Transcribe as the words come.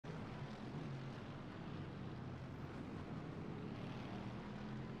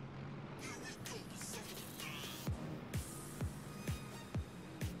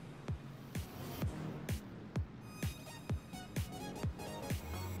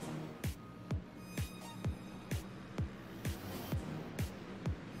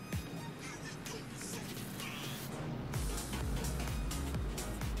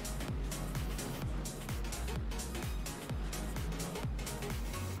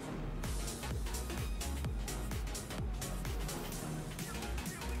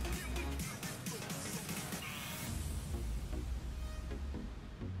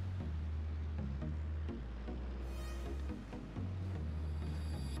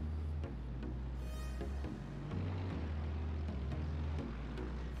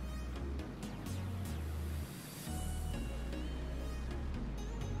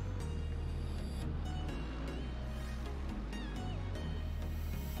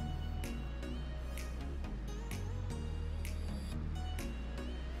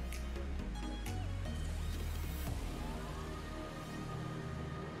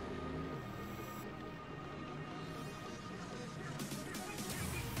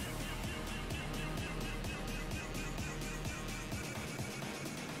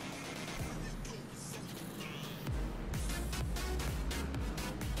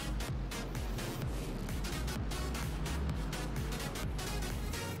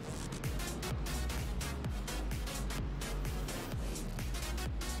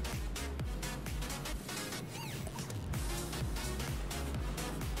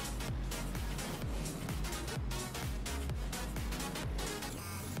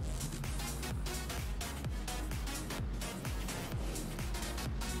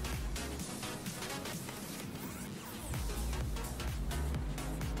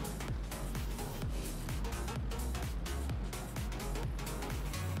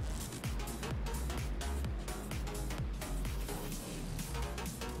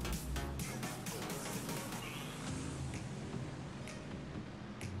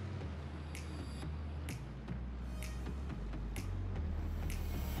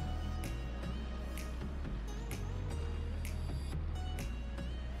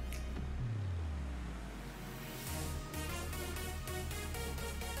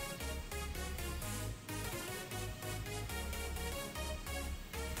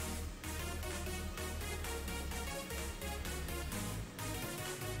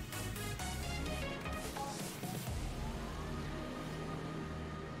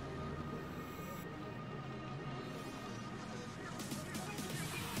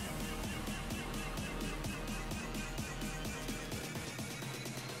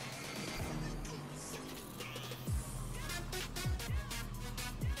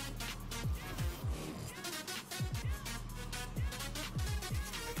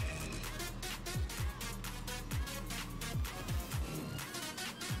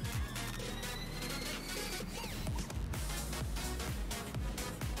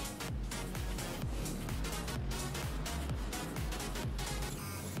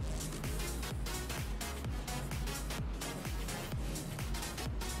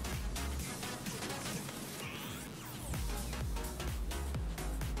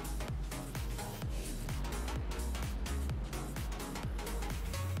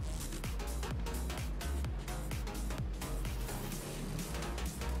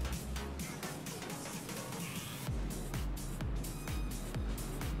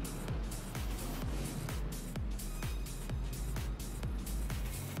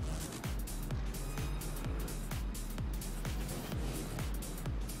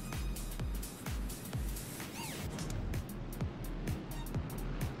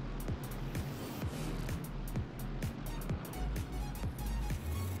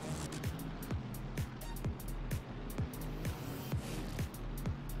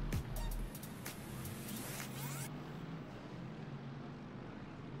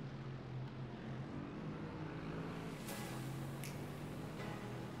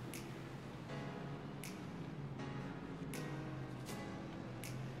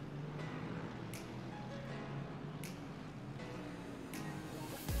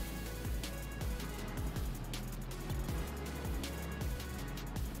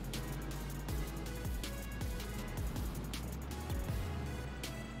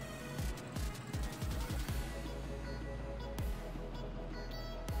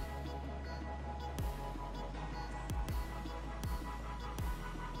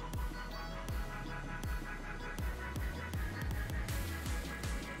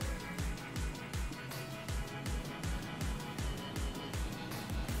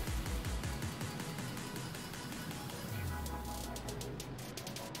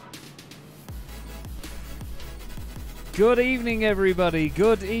Good evening, everybody.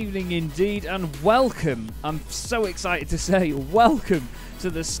 Good evening indeed, and welcome. I'm so excited to say welcome to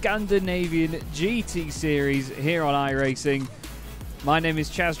the Scandinavian GT Series here on iRacing. My name is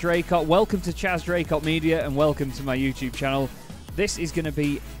Chaz Draycott. Welcome to Chaz Draycott Media, and welcome to my YouTube channel. This is going to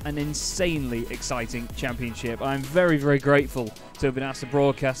be an insanely exciting championship. I'm very, very grateful to have been asked to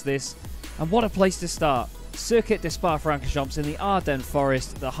broadcast this. And what a place to start. Circuit de Spa Francorchamps in the Ardennes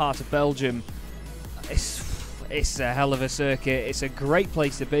forest, the heart of Belgium. It's a hell of a circuit. It's a great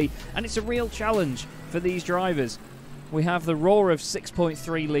place to be, and it's a real challenge for these drivers. We have the roar of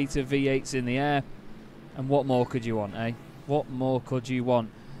 6.3 litre V8s in the air, and what more could you want, eh? What more could you want?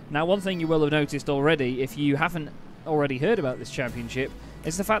 Now, one thing you will have noticed already, if you haven't already heard about this championship,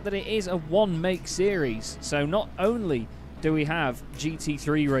 is the fact that it is a one-make series. So not only do we have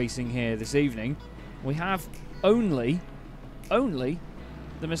GT3 racing here this evening, we have only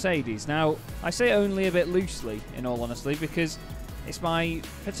the Mercedes. Now, I say only a bit loosely, in all honesty, because it's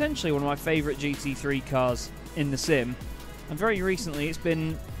potentially one of my favourite GT3 cars in the sim, and very recently it's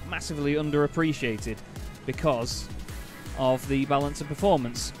been massively underappreciated because of the balance of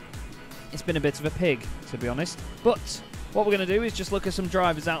performance. It's been a bit of a pig, to be honest, but what we're going to do is just look at some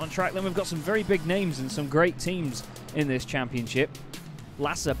drivers out on track. Then we've got some very big names and some great teams in this championship.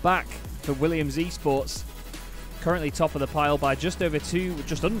 Lassa back for Williams Esports, currently top of the pile by just under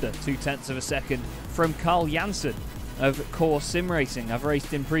 2/10 of a second from Carl Janssen of Core Sim Racing. I've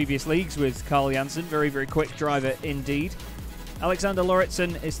raced in previous leagues with Carl Janssen, very, very quick driver indeed. Alexander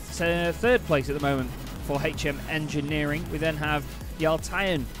Lauritsen is third place at the moment for HM Engineering. We then have Jarl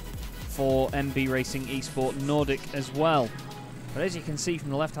Tyen for MB Racing Esport Nordic as well. But as you can see from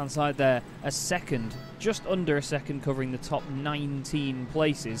the left-hand side there, a second, just under a second, covering the top 19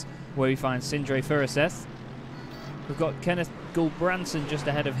 places, where we find Sindre Furuseth. We've got Kenneth Gulbrandsen just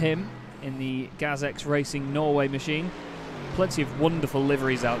ahead of him in the GazX Racing Norway machine. Plenty of wonderful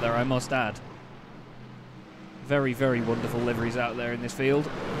liveries out there, I must add. Very, very wonderful liveries out there in this field.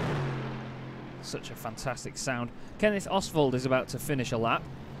 Such a fantastic sound. Kenneth Oswald is about to finish a lap.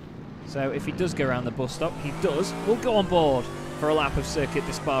 So if he does go around the bus stop, he does, we'll go on board for a lap of Circuit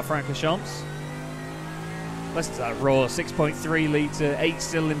de Spa Francorchamps. Listen to that roar, 6.3 litre,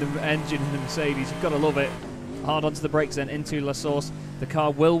 8-cylinder engine in the Mercedes. You've got to love it. Hard onto the brakes then into La Source. The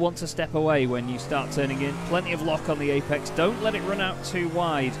car will want to step away when you start turning in. Plenty of lock on the apex. Don't let it run out too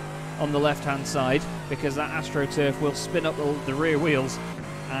wide on the left-hand side, because that AstroTurf will spin up the rear wheels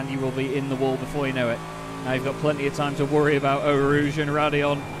and you will be in the wall before you know it. Now you've got plenty of time to worry about Eau Rouge and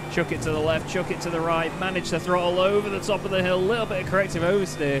Radion. Chuck it to the left, chuck it to the right, manage to throttle over the top of the hill. A little bit of corrective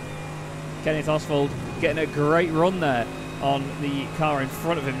oversteer. Kenneth Oswald getting a great run there on the car in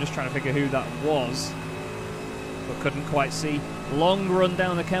front of him, just trying to figure who that was, but couldn't quite see. Long run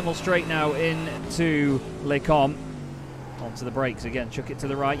down the Kemmel straight now into Les Combes. Onto the brakes again, chuck it to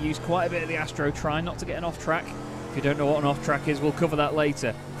the right, use quite a bit of the Astro, try not to get an off-track. If you don't know what an off-track is, we'll cover that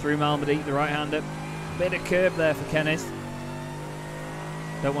later. Through Malmedy, the right-hander. Bit of curb there for Kenneth.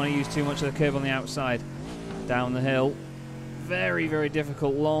 Don't want to use too much of the curb on the outside. Down the hill. Very, very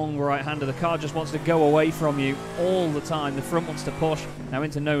difficult, long right-hander. The car just wants to go away from you all the time. The front wants to push. Now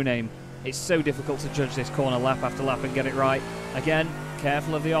into No Name. It's so difficult to judge this corner lap after lap and get it right. Again,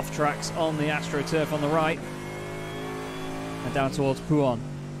 careful of the off-tracks on the AstroTurf on the right. And down towards Pouhon.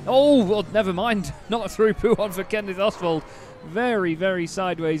 Oh, well, never mind. Not through Pouhon for Kenneth Oswald. Very, very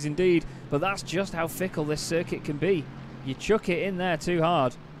sideways indeed. But that's just how fickle this circuit can be. You chuck it in there too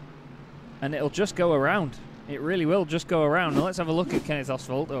hard, and it'll just go around. It really will just go around. Now let's have a look at Kenneth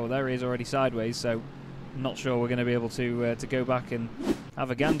Oswald. Oh, there he is already sideways, so I'm not sure we're going to be able to go back and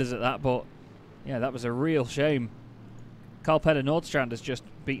have a ganders at that, but yeah, that was a real shame. Carl Peder Nordstrand has just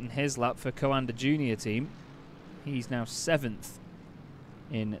beaten his lap for Coanda Junior team. He's now 7th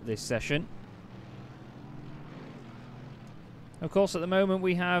in this session. Of course, at the moment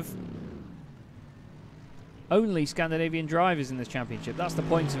we have only Scandinavian drivers in this championship. That's the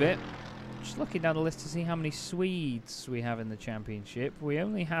point of it. Just looking down the list to see how many Swedes we have in the championship. We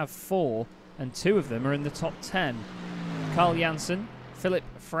only have 4, and 2 of them are in the top 10. Carl Janssen, Philip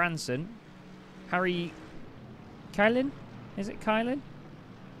Fransen, Harry Kylin? Is it Kylin?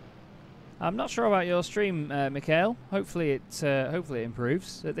 I'm not sure about your stream, Mikhail. Hopefully it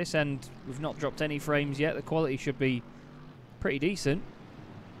improves. At this end, we've not dropped any frames yet. The quality should be pretty decent.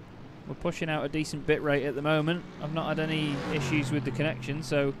 We're pushing out a decent bit rate at the moment. I've not had any issues with the connection,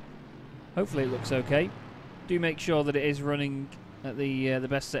 so hopefully it looks okay. Do make sure that it is running at the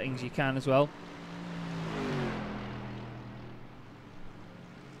best settings you can as well.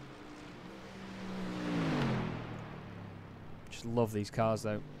 Just love these cars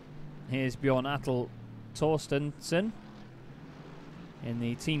though. Here's Bjorn Attel Torstensen in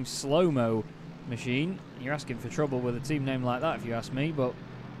the Team Slow-Mo machine. You're asking for trouble with a team name like that if you ask me, but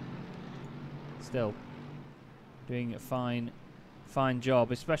still doing a fine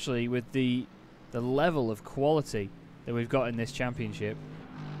job, especially with the level of quality that we've got in this championship.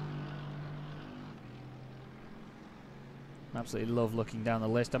 Absolutely love looking down the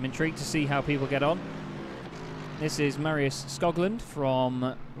list. I'm intrigued to see how people get on. This is Marius Skoglund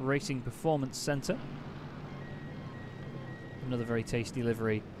from Racing Performance Centre. Another very tasty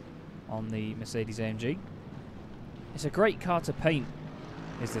livery on the Mercedes-AMG. It's a great car to paint,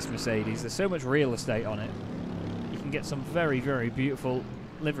 is this Mercedes. There's so much real estate on it. You can get some very, very beautiful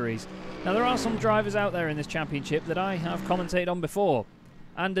liveries. Now, there are some drivers out there in this championship that I have commentated on before.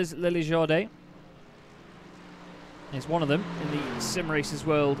 Anders Lillijordet is one of them in the Sim Racers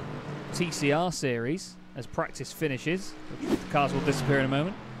World TCR series as practice finishes. The cars will disappear in a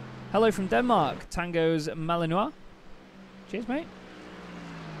moment. Hello from Denmark, Tango's Malinois. Cheers, mate.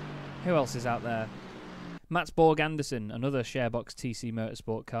 Who else is out there? Mats Borg Andersen, another Sharebox TC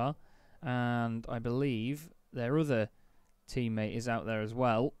Motorsport car. And I believe their other teammate is out there as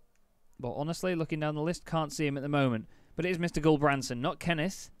well. But honestly, looking down the list, can't see him at the moment. But it is Mr. Gulbrandsen, not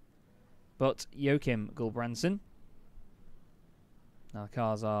Kenneth, but Joachim Gulbrandsen. Now the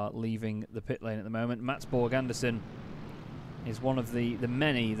cars are leaving the pit lane at the moment. Mats Borg Andersen is one of the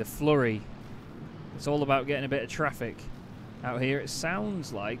many, the flurry. It's all about getting a bit of traffic out here. It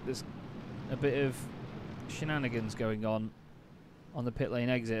sounds like there's a bit of shenanigans going on the pit lane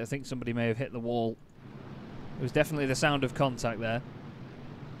exit. I think somebody may have hit the wall. It was definitely the sound of contact there.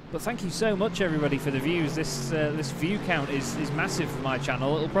 But thank you so much, everybody, for the views. This view count is massive for my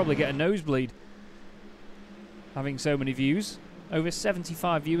channel. It'll probably get a nosebleed having so many views. Over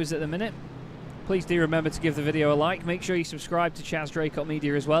 75 viewers at the minute. Please do remember to give the video a like. Make sure you subscribe to Chaz Draycott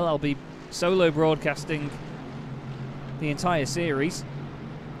Media as well. I'll be solo broadcasting the entire series.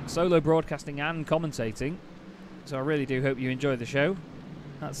 Solo broadcasting and commentating. So I really do hope you enjoy the show.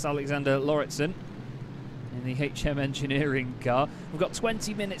 That's Alexander Lauritsen in the HM Engineering car. We've got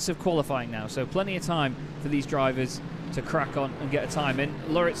 20 minutes of qualifying now, so plenty of time for these drivers to crack on and get a time in.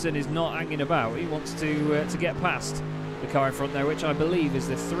 Lauritsen is not hanging about. He wants to get past the car in front there, which I believe is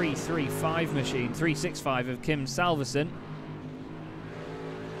the 335 machine, 365 of Kim Salverson.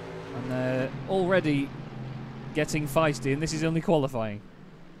 And they're already getting feisty, and this is only qualifying.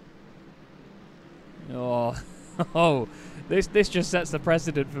 Oh, this just sets the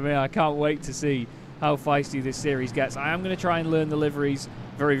precedent for me. I can't wait to see how feisty this series gets. I am going to try and learn the liveries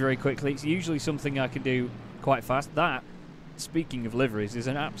very, very quickly. It's usually something I can do quite fast. That, speaking of liveries, is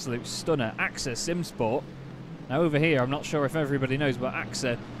an absolute stunner. AXA SimSport. Now over here, I'm not sure if everybody knows, but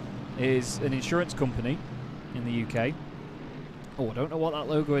AXA is an insurance company in the UK. Oh, I don't know what that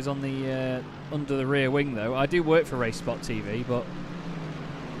logo is on the under the rear wing, though. I do work for Race Spot TV, but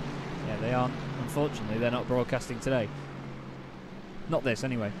yeah, they aren't. Unfortunately, they're not broadcasting today. Not this,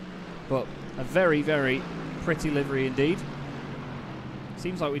 anyway. But a very, very pretty livery indeed.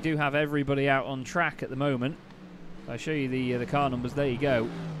 Seems like we do have everybody out on track at the moment. If I show you the car numbers, there you go.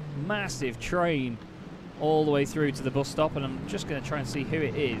 Massive train all the way through to the bus stop, and I'm just going to try and see who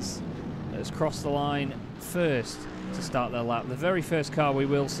it is that's crossed the line first to start their lap. The very first car we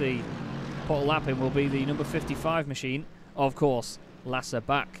will see put a lap in will be the number 55 machine, of course, Lasse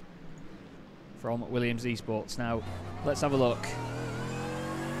Bach from Williams Esports. Now, let's have a look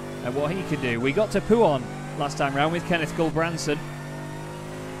at what he can do. We got to Puon last time round with Kenneth Gulbrandsen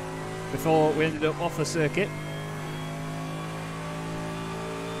before we ended up off the circuit.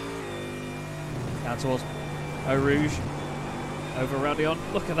 Down towards Eau Rouge, over Radion.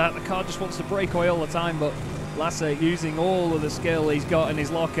 Look at that, the car just wants to break away all the time, but Lasse using all of the skill he's got in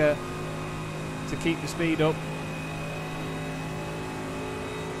his locker to keep the speed up.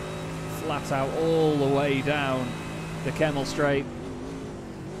 Flat out all the way down the Kemmel Straight.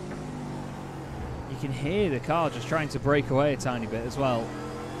 You can hear the car just trying to break away a tiny bit as well.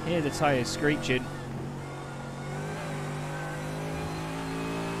 Hear the tyres screeching.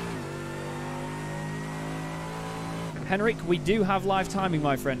 Henrik, we do have live timing,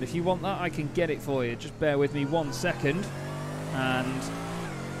 my friend. If you want that, I can get it for you. Just bear with me 1 second, and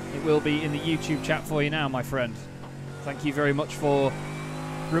it will be in the YouTube chat for you now, my friend. Thank you very much for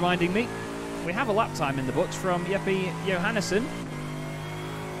reminding me. We have a lap time in the books from Jeppe Johannesson.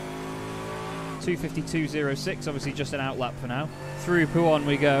 2:52.06, obviously just an out lap for now. Through Puon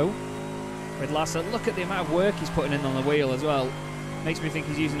we go with Lasse. Look at the amount of work he's putting in on the wheel as well. Makes me think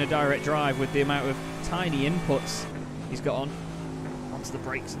he's using a direct drive with the amount of tiny inputs he's got on. Onto the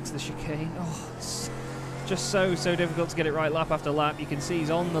brakes, into the chicane. Oh, it's just so difficult to get it right lap after lap. You can see he's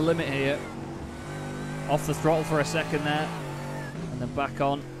on the limit here. Off the throttle for a second there. and then back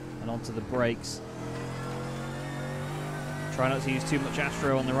on and onto the brakes. Try not to use too much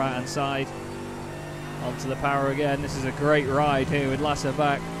Astro on the right hand side. Onto the power again. This is a great ride here with Lasse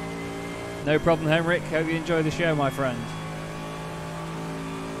back. No problem, Henrik. Hope you enjoy the show, my friend.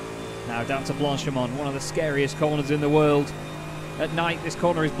 Now down to Blanchimont, one of the scariest corners in the world. At night, this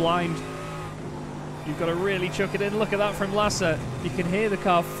corner is blind. You've got to really chuck it in. Look at that from Lasse. You can hear the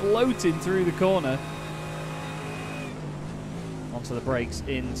car floating through the corner. Onto the brakes,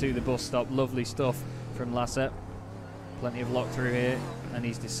 into the bus stop. Lovely stuff from Lasse. Plenty of lock through here. And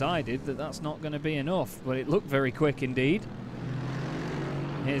he's decided that that's not going to be enough. But it looked very quick indeed.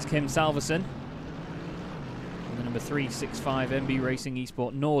 Here's Kim Salverson. The number 365 MB Racing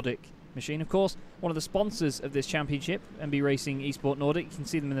Esport Nordic machine. Of course, one of the sponsors of this championship, MB Racing Esport Nordic. You can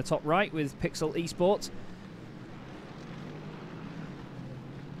see them in the top right with Pixel Esports.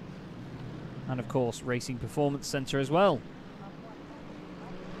 And of course, Racing Performance Centre as well.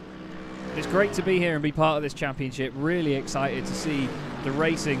 It's great to be here and be part of this championship. Really excited to see the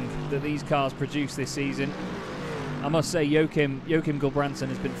racing that these cars produce this season. I must say, Joachim Gulbrandsen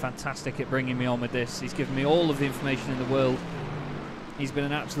has been fantastic at bringing me on with this. He's given me all of the information in the world. He's been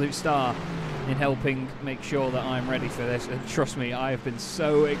an absolute star in helping make sure that I'm ready for this. And trust me, I have been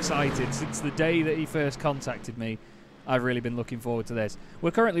so excited since the day that he first contacted me. I've really been looking forward to this.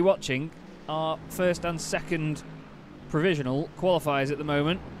 We're currently watching our first and second provisional qualifiers at the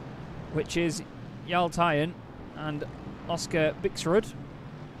moment, which is Jarl Tyen and Oscar Bixrud.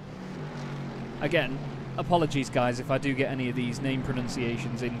 Again, apologies guys if I do get any of these name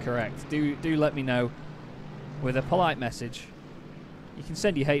pronunciations incorrect. Do let me know with a polite message. You can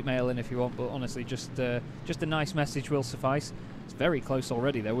send your hate mail in if you want, but honestly, just a nice message will suffice. It's very close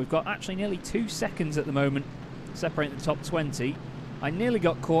already, though. We've got actually nearly 2 seconds at the moment separating the top 20. I nearly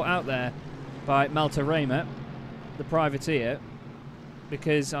got caught out there by Malte Reimer, the privateer,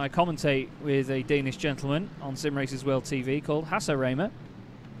 because I commentate with a Danish gentleman on Sim Racers World TV called Hasse Reimer.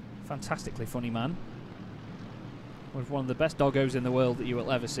 Fantastically funny man. With one of the best doggos in the world that you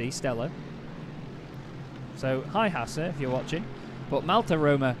will ever see, Stella. So, hi Hasse, if you're watching. But Malte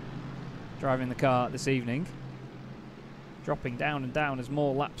Reimer driving the car this evening. Dropping down and down as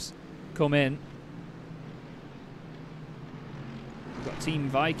more laps come in. We've got Team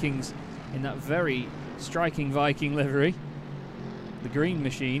Vikings in that very striking Viking livery. The green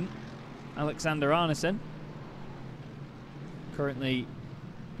machine. Alexander Arnesen. Currently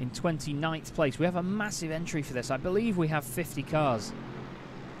in 29th place. We have a massive entry for this. I believe we have 50 cars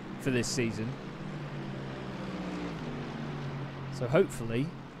for this season. So hopefully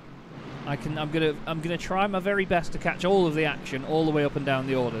I'm gonna try my very best to catch all of the action all the way up and down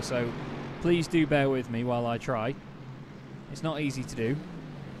the order. So please do bear with me while I try. It's not easy to do,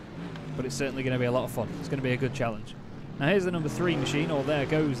 but it's certainly going to be a lot of fun. It's going to be a good challenge. Now here's the number 3 machine, or there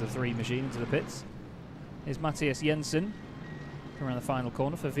goes the 3 machine into the pits. Here's Matthias Jensen around the final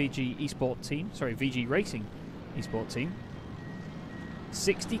corner for VG Esport team. Sorry, VG Racing Esport team.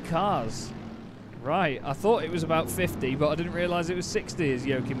 60 cars. Right, I thought it was about 50, but I didn't realise it was 60, as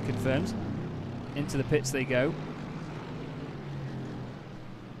Joachim confirms. Into the pits they go.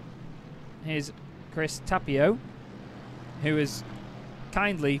 Here's Chris Tapio, who has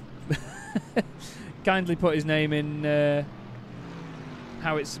kindly kindly put his name in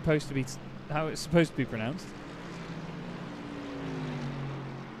how it's supposed to be pronounced.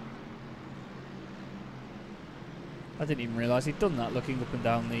 I didn't even realise he'd done that, looking up and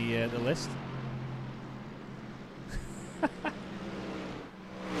down the list.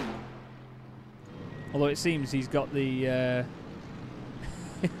 Although it seems he's got the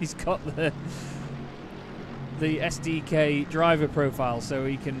he's got the SDK driver profile, so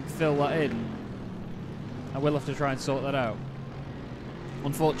he can fill that in. I will have to try and sort that out.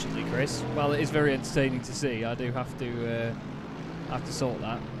 Unfortunately, Chris, while it is very entertaining to see, I do have to sort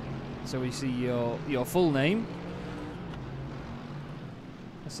that. So we see your full name.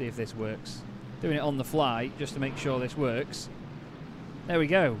 Let's see if this works. Doing it on the fly just to make sure this works. There we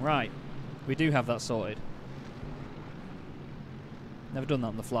go. Right, we do have that sorted. Never done that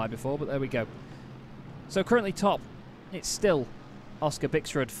on the fly before, but there we go. So currently top, it's still Oscar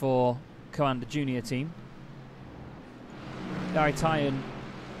Bixrud for Coanda Junior team. Jarl Tyen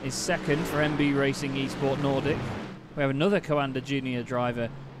is second for MB Racing Esport Nordic. We have another Coanda Junior driver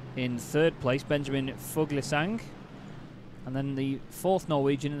in third place, Benjamin Fuglisang. And then the fourth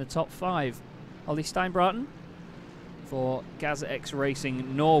Norwegian in the top 5, Ollie Steinbraten for GazX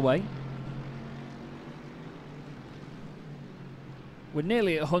Racing Norway. We're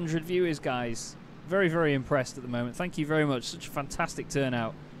nearly at 100 viewers, guys. Very, very impressed at the moment. Thank you very much. Such a fantastic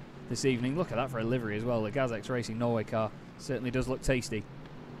turnout this evening. Look at that for a livery as well. The GazX Racing Norway car. Certainly does look tasty.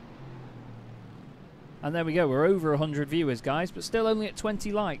 And there we go, we're over 100 viewers, guys, but still only at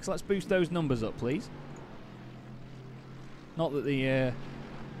 20 likes. Let's boost those numbers up, please. Not that the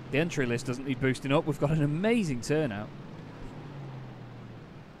entry list doesn't need boosting up. We've got an amazing turnout.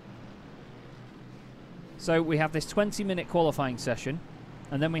 So we have this 20-minute qualifying session,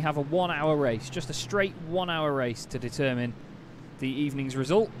 and then we have a 1-hour race, just a straight 1-hour race to determine the evening's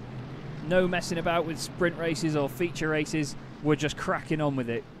result. No messing about with sprint races or feature races. We're just cracking on with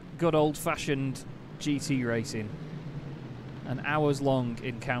it. Good old-fashioned GT racing. An hours-long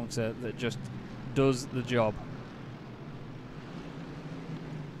encounter that just does the job.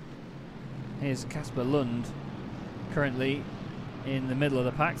 Here's Casper Lund, currently in the middle of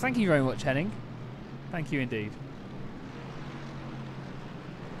the pack. Thank you very much, Henning. Thank you indeed.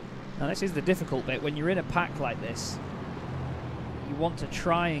 Now this is the difficult bit. When you're in a pack like this, you want to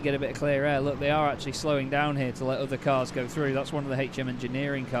try and get a bit of clear air. Look, they are actually slowing down here to let other cars go through. That's one of the HM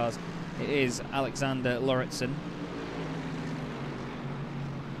Engineering cars. It is Alexander Lauritsen.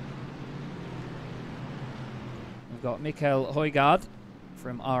 We've got Mikkel Højgaard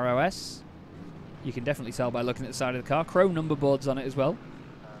from ROS. You can definitely tell by looking at the side of the car. Chrome number boards on it as well.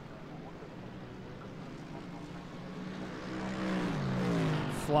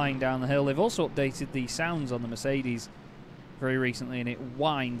 Flying down the hill. They've also updated the sounds on the Mercedes very recently, and it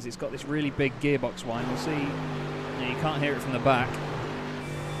whines. It's got this really big gearbox whine. We'll see. No, you can't hear it from the back.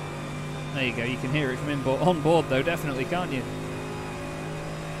 There you go. You can hear it from on board, though, definitely, can't you?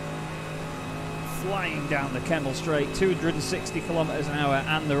 Flying down the Kemmel Straight, 260 kilometers an hour,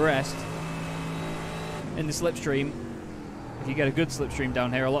 and the rest. In the slipstream, if you get a good slipstream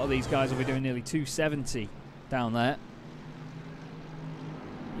down here, a lot of these guys will be doing nearly 270 down there,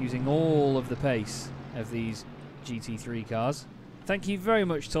 using all of the pace of these GT3 cars. Thank you very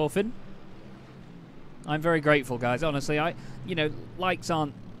much, Torfin. I'm very grateful, guys. Honestly, you know, likes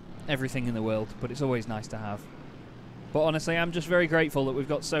aren't everything in the world, but it's always nice to have. But honestly, I'm just very grateful that we've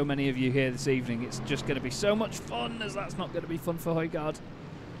got so many of you here this evening. It's just going to be so much fun, as that's not going to be fun for Højgaard.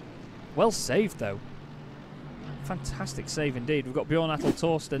 Well saved, though. Fantastic save indeed. We've got Bjorn Attel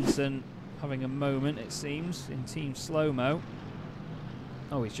Torstensen having a moment, it seems, in team slow-mo.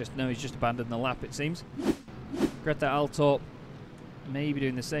 Oh, he's just abandoned the lap, it seems. Greta Altorp maybe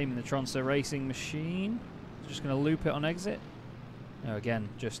doing the same in the Tronsa Racing machine. Just going to loop it on exit. No, again,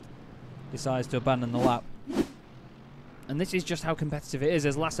 just decides to abandon the lap. And this is just how competitive it is,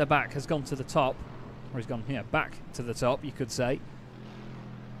 as Lasse Bak has gone to the top, or he's gone, yeah, back to the top, you could say,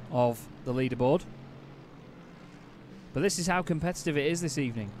 of the leaderboard. But this is how competitive it is this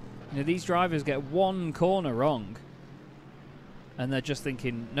evening. You know, these drivers get one corner wrong, and they're just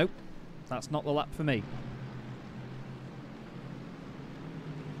thinking, nope, that's not the lap for me.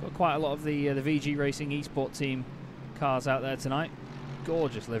 Got quite a lot of the VG Racing eSport team cars out there tonight.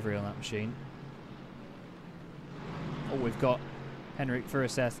 Gorgeous livery on that machine. Oh, we've got Henrik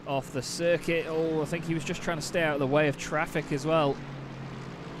Furuseth off the circuit. Oh, I think he was just trying to stay out of the way of traffic as well.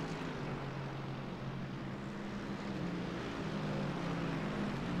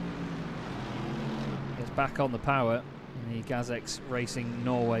 Gets back on the power in the Gazex Racing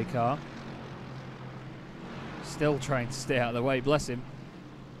Norway car. Still trying to stay out of the way, bless him.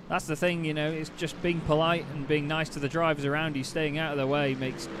 That's the thing, you know, it's just being polite and being nice to the drivers around you. Staying out of their way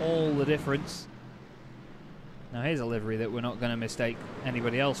makes all the difference. Now here's a livery that we're not going to mistake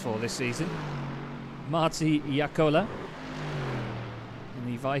anybody else for this season. Martti Jakola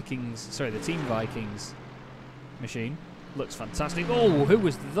in the Vikings, sorry, the Team Vikings machine. Looks fantastic. Oh, who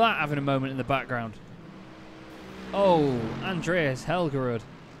was that having a moment in the background? Oh, Andreas Helgerud.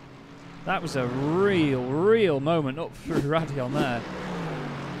 That was a real moment up through Radion there.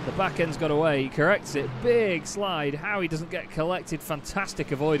 The back end's got away, he corrects it. Big slide. How he doesn't get collected.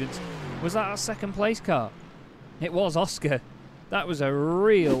 Fantastic avoidance. Was that our second place car? It was Oscar. That was a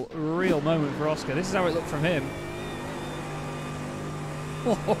real moment for Oscar. This is how it looked from him.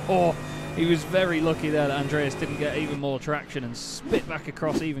 Oh, he was very lucky there that Andreas didn't get even more traction and spit back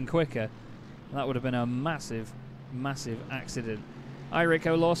across even quicker. That would have been a massive accident. Eirik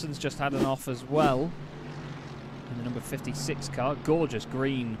Olausson's just had an off as well. In the number 56 car. Gorgeous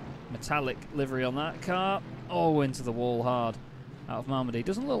green metallic livery on that car. Oh, into the wall hard out of Malmedy.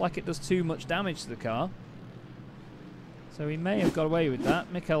 Doesn't look like it does too much damage to the car. So he may have got away with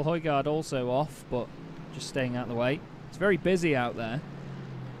that. Mikkel Højgaard also off, but just staying out of the way. It's very busy out there.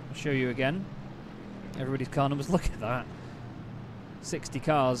 I'll show you again. Everybody's car numbers. Look at that. 60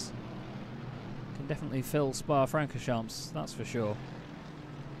 cars. Can definitely fill Spa Francorchamps, that's for sure.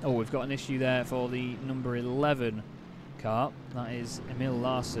 Oh, we've got an issue there for the number 11 car. That is Emil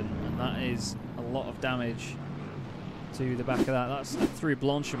Larsen, and that is a lot of damage to the back of that. That's through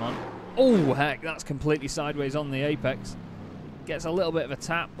Blanchimont. Oh, heck, that's completely sideways on the apex. Gets a little bit of a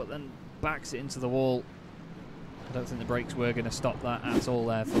tap, but then backs it into the wall. I don't think the brakes were going to stop that at all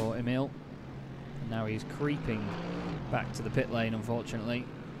there for Emil. And now he's creeping back to the pit lane, unfortunately.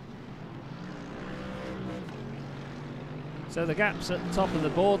 So the gap's at the top of the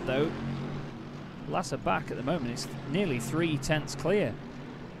board, though. Lasser back at the moment. It's nearly 3/10 clear.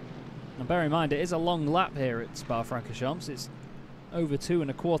 And bear in mind, it is a long lap here at Spa Francorchamps. It's over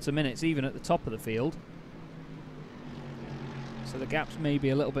 2¼ minutes, even at the top of the field. So the gaps may be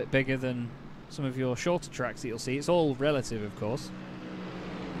a little bit bigger than some of your shorter tracks that you'll see. It's all relative, of course.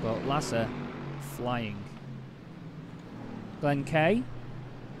 But Lasser flying. Glenn Kay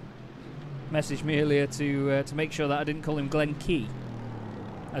messaged me earlier to make sure that I didn't call him Glenn Key,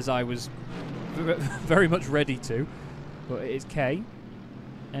 as I was very much ready to. But it is Kay.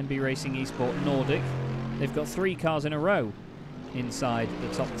 MB Racing Esport Nordic. They've got 3 cars in a row inside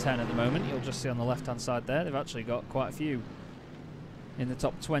the top 10 at the moment. You'll just see on the left-hand side there, they've actually got quite a few in the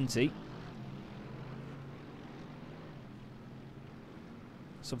top 20.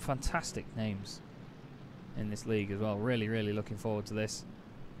 Some fantastic names in this league as well. Really, really looking forward to this.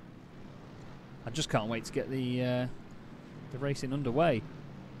 I just can't wait to get the racing underway.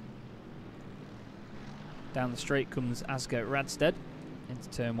 Down the straight comes Asger Radstedt into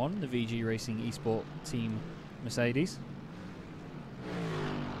turn 1, the VG Racing Esport Team Mercedes.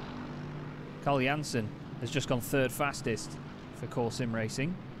 Carl Janssen has just gone 3rd fastest for Core Sim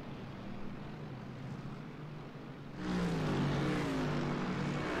Racing.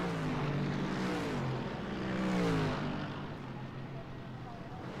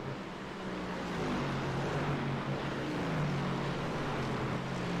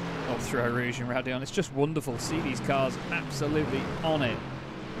 Through Rouge and Radion. It's just wonderful to see these cars absolutely on it.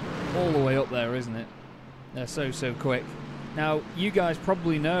 All the way up there, isn't it? They're so quick. Now, you guys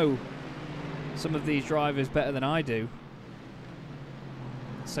probably know some of these drivers better than I do.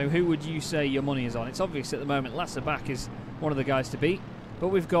 So who would you say your money is on? It's obvious at the moment Lasse Bak is one of the guys to beat, but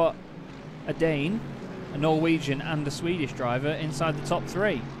we've got a Dane, a Norwegian and a Swedish driver inside the top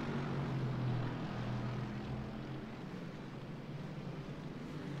 3.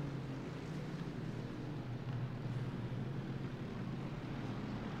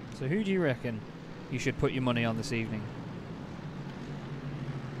 So who do you reckon you should put your money on this evening?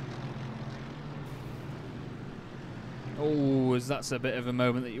 Oh, that's a bit of a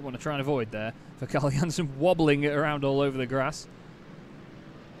moment that you want to try and avoid there for Carl Janssen, wobbling it around all over the grass.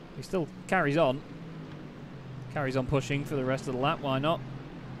 He still carries on. Carries on pushing for the rest of the lap, why not?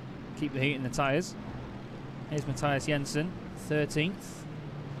 Keep the heat in the tyres. Here's Matthias Jensen, 13th.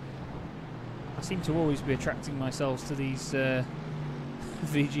 I seem to always be attracting myself to these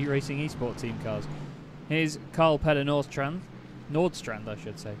VG Racing Esport team cars. Here's Carl Peder Nordstrand, I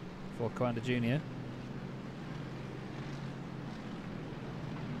should say, for Commander Junior.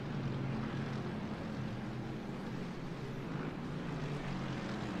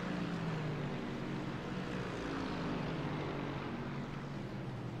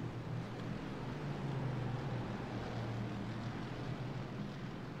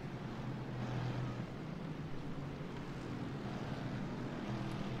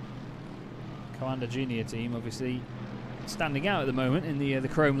 Commander Junior team obviously standing out at the moment in the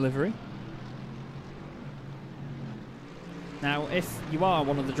chrome livery. Now, if you are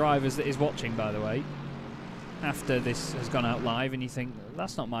one of the drivers that is watching, by the way, after this has gone out live and you think,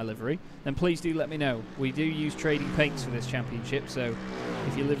 that's not my livery, then please do let me know. We do use trading paints for this championship, so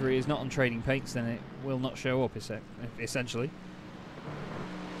if your livery is not on trading paints, then it will not show up, essentially.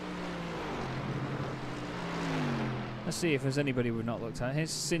 Let's see if there's anybody we've not looked at.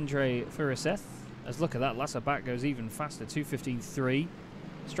 Here's Sindre Furiseth. As look at that, Lasse Bak goes even faster, 2:15.3.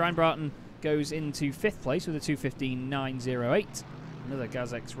 Steinbraten goes into 5th place with a 2:15.908. Another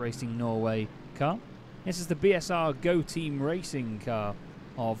Gazex Racing Norway car. This is the BSR Go Team Racing car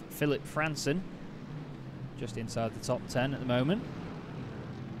of Philip Franson. Just inside the top 10 at the moment.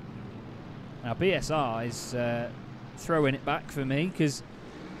 Now BSR is throwing it back for me, because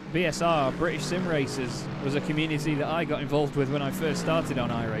BSR, British Sim Racers, was a community that I got involved with when I first started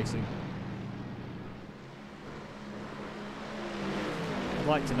on iRacing. I'd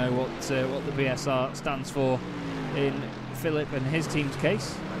like to know what the BSR stands for in Philip and his team's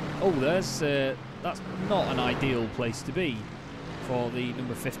case. Oh, that's not an ideal place to be for the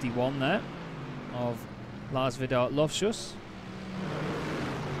number 51 there of Lars Vidar Lofschuss.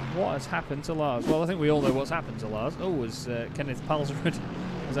 What has happened to Lars? Well, I think we all know what's happened to Lars. Oh, as Kenneth Palsrud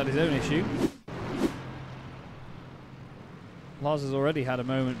has had his own issue. Lars has already had a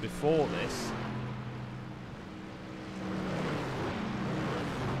moment before this.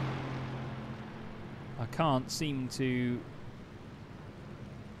 can't seem to...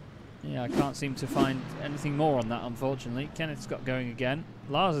 Yeah, I can't seem to find anything more on that, unfortunately. Kenneth's got going again.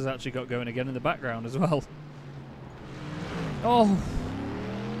 Lars has actually got going again in the background as well. Oh!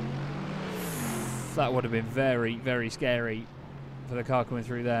 That would have been very, very scary for the car coming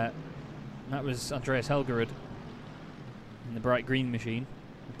through there. That was Andreas Helgerud in the bright green machine,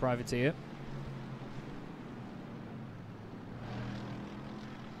 the privateer.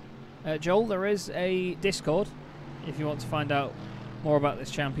 Joel, there is a Discord if you want to find out more about this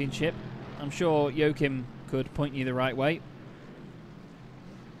championship. I'm sure Joachim could point you the right way.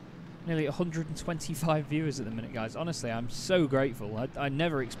 Nearly 125 viewers at the minute, guys. Honestly, I'm so grateful. I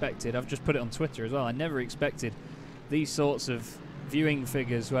never expected, I've just put it on Twitter as well, I never expected these sorts of viewing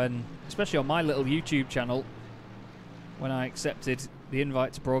figures when, especially on my little YouTube channel, when I accepted the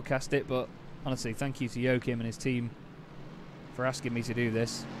invite to broadcast it. But honestly, thank you to Joachim and his team for asking me to do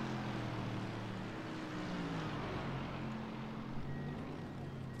this.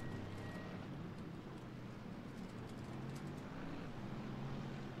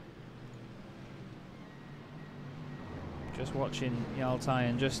 Just watching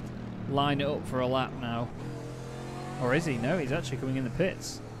Yaltayan just line it up for a lap now. Or is he? No, he's actually coming in the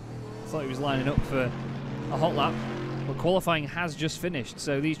pits. I thought he was lining up for a hot lap. But qualifying has just finished,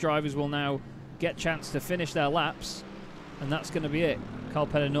 so these drivers will now get a chance to finish their laps. And that's going to be it. Carl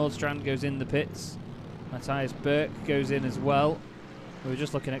Petter Nordstrand goes in the pits. Matthias Berg goes in as well. We were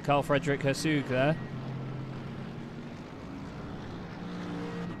just looking at Carl Fredrik Hersug there.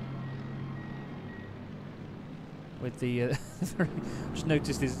 With the just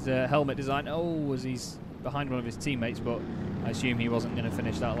noticed his helmet design. Oh, was he's behind one of his teammates, but I assume he wasn't going to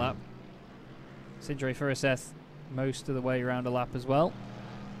finish that lap. Sindre Furuseth most of the way around a lap as well.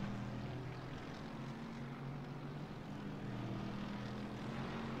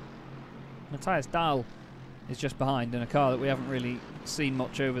 Matthias Dahl is just behind in a car that we haven't really seen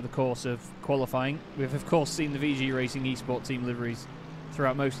much over the course of qualifying. We've of course seen the VG Racing eSport team liveries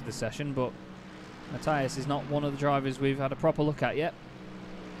throughout most of the session, but Matthias is not one of the drivers we've had a proper look at yet.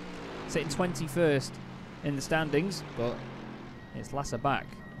 Sitting 21st in the standings, but it's Lasse Bak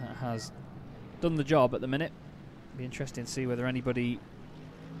that has done the job at the minute. Be interesting to see whether anybody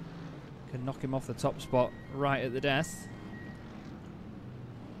can knock him off the top spot right at the death.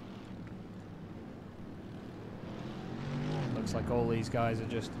 Looks like all these guys are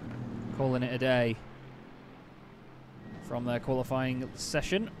just calling it a day from their qualifying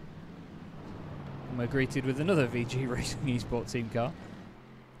session. And we're greeted with another VG Racing eSport team car.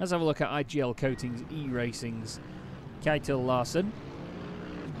 Let's have a look at IGL Coatings E-Racing's Kjetil Larsen.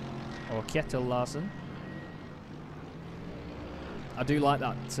 Or Kjetil Larsen. I do like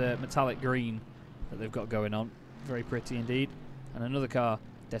that metallic green that they've got going on. Very pretty indeed. And another car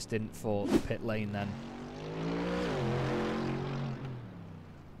destined for the pit lane then.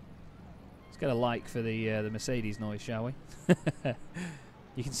 Let's get a like for the Mercedes noise, shall we?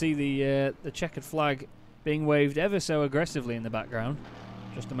 You can see the checkered flag being waved ever so aggressively in the background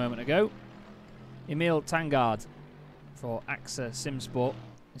just a moment ago. Emil Tangard for AXA Simsport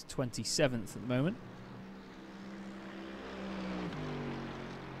is 27th at the moment.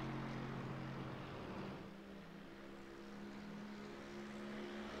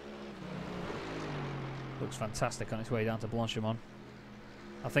 Looks fantastic on its way down to Blanchimont.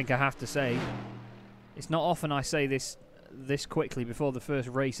 I think I have to say, it's not often I say this quickly before the first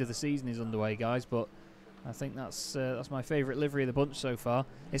race of the season is underway, guys, but I think that's my favourite livery of the bunch so far.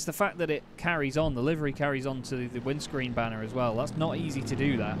 It's the fact that it carries on, the livery carries on to the windscreen banner as well. That's not easy to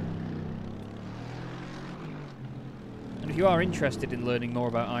do that. And if you are interested in learning more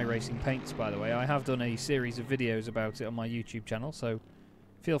about iRacing paints, by the way, I have done a series of videos about it on my YouTube channel, so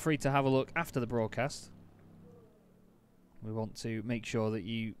feel free to have a look after the broadcast. We want to make sure that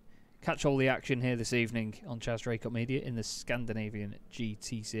you catch all the action here this evening on Chaz Draycott Media in the Scandinavian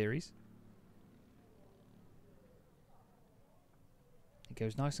GT Series. It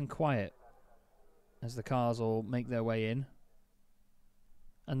goes nice and quiet as the cars all make their way in.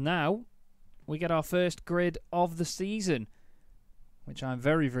 And now we get our first grid of the season, which I'm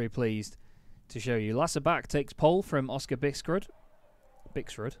very, very pleased to show you. Lasse Bak takes pole from Oscar Bixrud,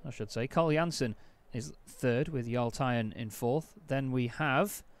 I should say. Carl Janssen is third with Jarl Tyen in fourth. Then we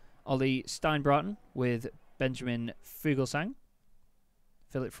have Ollie Steinbraten with Benjamin Fugelsang.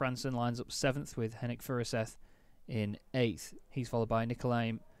 Philip Franson lines up seventh with Henrik Furuseth in eighth. He's followed by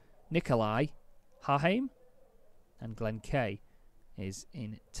Nikolai Harheim, and Glenn Kay is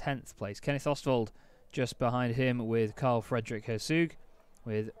in 10th place. Kenneth Ostwald just behind him with Carl Fredrik Hersug,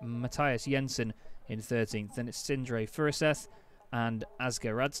 with Matthias Jensen in 13th. Then it's Sindre Furuseth and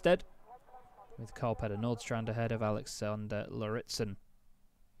Asger Radstedt. with Karl-Petter Nordstrand ahead of Alexander Lauritsen.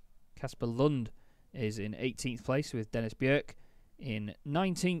 Kasper Lund is in 18th place with Dennis Bjerk in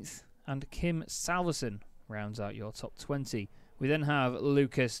 19th, and Kim Salverson rounds out your top 20. We then have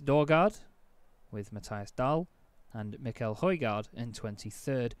Lucas Dorgaard with Matthias Dahl and Mikkel Højgaard in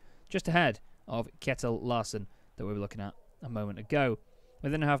 23rd, just ahead of Kjetil Larsen that we were looking at a moment ago. We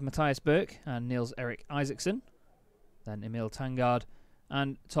then have Matthias Berg and Niels Erik Isaacson, then Emil Tangard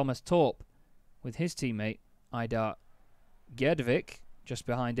and Thomas Torp with his teammate Idar Gerdevik just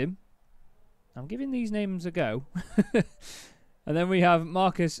behind him. I'm giving these names a go. And then we have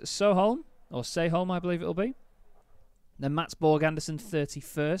Marcus Soholm, or Seholm I believe it'll be. Then Mats Borg Andersen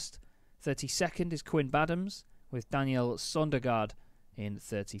 31st. 32nd is Quinn Badams with Daniel Sondergaard in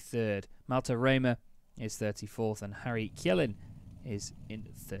 33rd. Malte Reimer is 34th and Harry Kjellin is in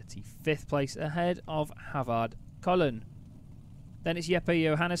 35th place ahead of Havard Cullen. Then it's Jeppe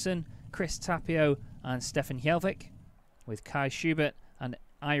Johannesson, Chris Tapio and Stefan Hjelvik with Kai Schubert and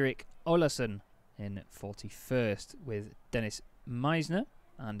Eirik Olason in 41st, with Dennis Meisner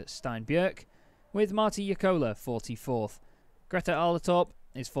and Stein Bjerk, with Marty Jakola 44th. Greta Arletorp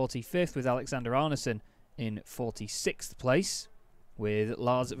is 45th with Alexander Arnesen in 46th place, with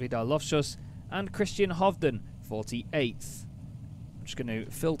Lars Vidar Lofschuss and Christian Hovden 48th. I'm just going to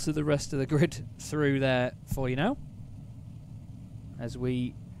filter the rest of the grid through there for you now as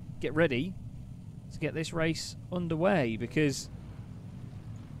we get ready to get this race underway, because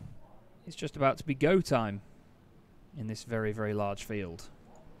it's just about to be go time in this very, very large field.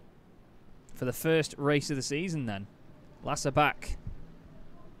 For the first race of the season then, Lasse Bak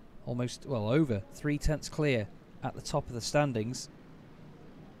almost, well, over 3/10 clear at the top of the standings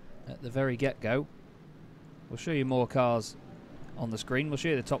at the very get-go. We'll show you more cars on the screen. We'll show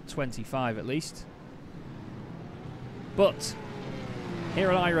you the top 25 at least. But here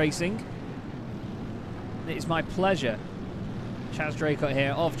at iRacing, it is my pleasure, Chaz Draycott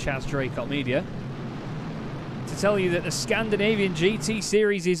here of Chaz Draycott Media, to tell you that the Scandinavian GT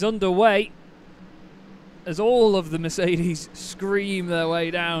Series is underway as all of the Mercedes scream their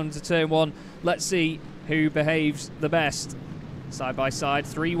way down to turn one. Let's see who behaves the best. Side by side,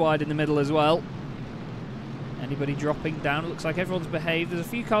 3 wide in the middle as well. Anybody dropping down? It looks like everyone's behaved. There's a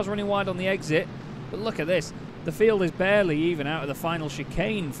few cars running wide on the exit, but look at this. The field is barely even out of the final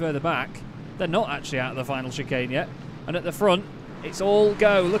chicane further back. They're not actually out of the final chicane yet. And at the front, it's all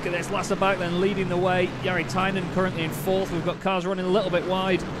go. Look at this. Lasse Bak then leading the way. Jari Tynan currently in 4th. We've got cars running a little bit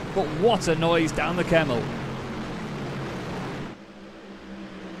wide, but what a noise down the Kemmel.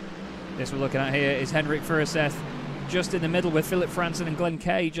 This we're looking at here is Henrik Furuseth just in the middle with Philip Franson and Glenn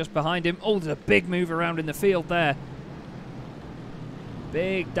Kay just behind him. Oh, there's a big move around in the field there.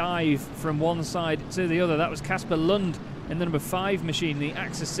 Big dive from one side to the other. That was Kasper Lund in the number 5 machine, the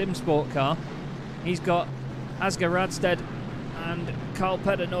Axis Sim Sport car. He's got Asger Radstedt and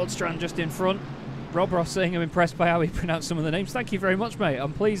Karl-Petter Nordstrand just in front. Rob Ross saying I'm impressed by how he pronounced some of the names. Thank you very much, mate.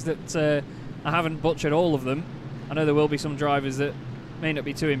 I'm pleased that I haven't butchered all of them. I know there will be some drivers that may not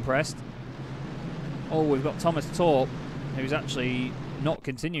be too impressed. Oh, we've got Thomas Torp, who's actually not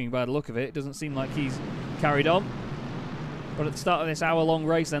continuing by the look of it. It doesn't seem like he's carried on. But at the start of this hour-long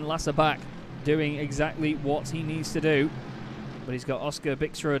race, then Lasse Bak doing exactly what he needs to do. But he's got Oscar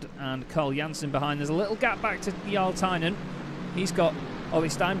Bixrud and Carl Janssen behind. There's a little gap back to Jarl Tynan. He's got Ollie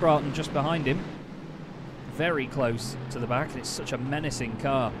Steinbraten just behind him. Very close to the back. It's such a menacing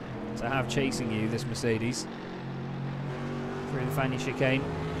car to have chasing you, this Mercedes. Through the Fagny chicane.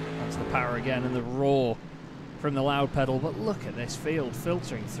 That's the power again and the roar from the loud pedal. But look at this field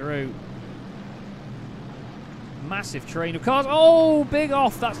filtering through. Massive train of cars. Oh, big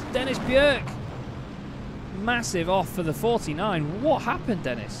off. That's Dennis Bjerk. Massive off for the 49. What happened,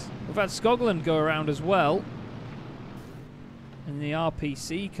 Dennis? We've had Skoglund go around as well. And the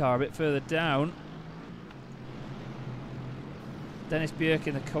RPC car a bit further down. Dennis Bjerk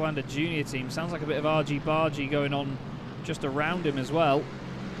in the Coanda Junior team. Sounds like a bit of argy-bargy going on just around him as well.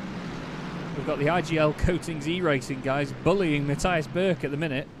 We've got the IGL Coatings E-Racing guys bullying Matthias Berg at the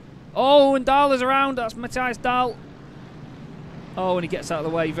minute. Oh, and Dahl is around. That's Matthias Dahl. Oh, and he gets out of the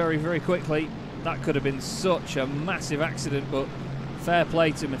way very, very quickly. That could have been such a massive accident, but fair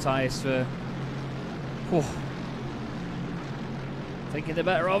play to Matthias for thinking the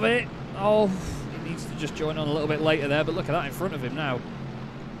better of it. Oh, he needs to just join on a little bit later there, but look at that in front of him now.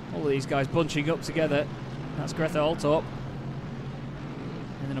 All of these guys bunching up together. That's Greta Altorp.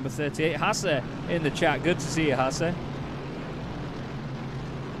 And the number 38, Hasse, in the chat. Good to see you, Hasse. At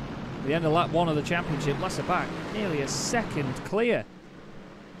the end of lap 1 of the championship, Lasse Bak nearly a second clear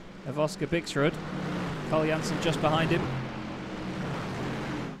of Oscar Bixrud. Carl Janssen just behind him.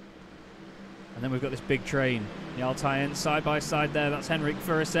 And then we've got this big train. The Altaïens side by side there. That's Henrik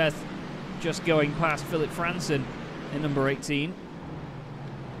Furuseth just going past Philip Franson in number 18.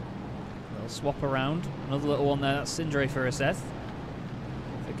 They'll swap around. Another little one there. That's Sindre Furuseth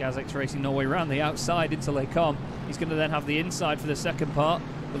for GazX Racing Norway round the outside into Les Combes. He's going to then have the inside for the second part.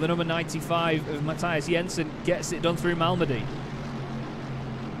 But the number 95 of Matthias Jensen gets it done through Malmedy.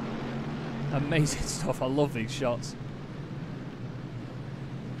 Amazing stuff. I love these shots.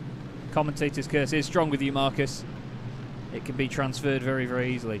 Commentator's curse is strong with you, Marcus. It can be transferred very,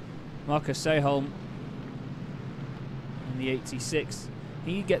 very easily. Marcus Seholm in the 86.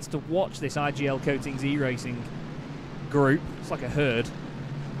 He gets to watch this IGL Coatings e-racing group. It's like a herd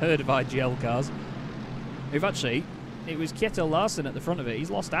of IGL cars. We've actually, it was Kjetil Larsen at the front of it.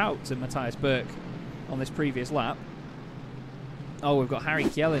 He's lost out to Matthias Berg on this previous lap. Oh, we've got Harry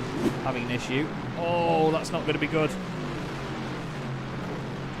Kjellin having an issue. Oh, that's not going to be good.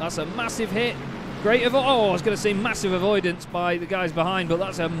 That's a massive hit. Great oh, I was going to say massive avoidance by the guys behind, but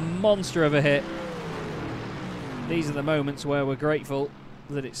that's a monster of a hit. These are the moments where we're grateful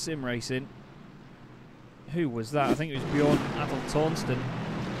that it's sim racing. Who was that? I think it was Bjorn Adel Tornsten.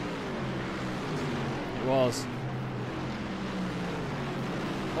 It was.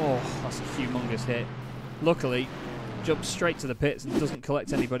 Oh, that's a humongous hit. Luckily, jumps straight to the pits and doesn't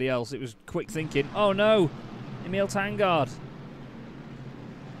collect anybody else. It was quick thinking. Oh no! Emil Tangard.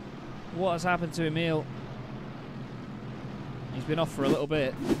 What has happened to Emil? He's been off for a little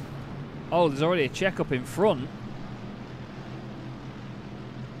bit. Oh, there's already a check up in front.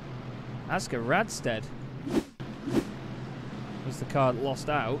 Asker Radstedt was the car that lost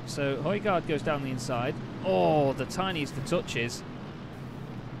out. So Højgaard goes down the inside. Oh, the tiniest of touches.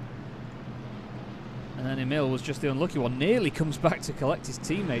 And then Emil was just the unlucky one. Nearly comes back to collect his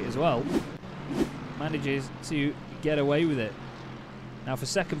teammate as well. Manages to get away with it. Now for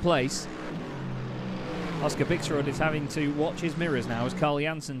second place, Oscar Bixrud is having to watch his mirrors now as Carl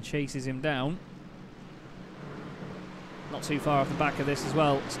Janssen chases him down. Not too far off the back of this as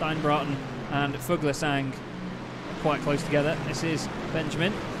well. Steinbraten and Fuglasang are quite close together. This is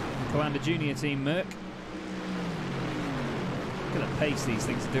Benjamin, Commander Junior Team Merck. Look at the pace these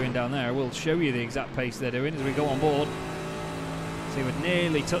things are doing down there. We'll show you the exact pace they're doing as we go on board. So we're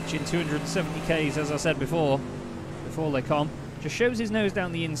nearly touching 270 Ks, as I said before they come. Just shows his nose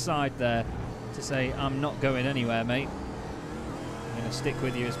down the inside there to say, I'm not going anywhere, mate. I'm going to stick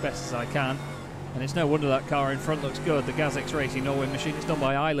with you as best as I can. And it's no wonder that car in front looks good. The GazX Racing Norway machine. It's done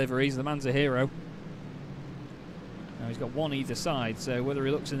by iLiveries. The man's a hero. Now he's got one either side, so whether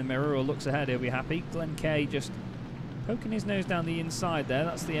he looks in the mirror or looks ahead, he'll be happy. Glenn Kay just poking his nose down the inside there.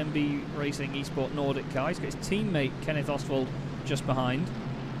 That's the MB Racing Esport Nordic car. He's got his teammate Kenneth Ostwald just behind.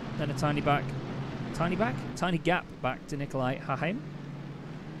 Then a tiny gap back to Nikolai Haheim.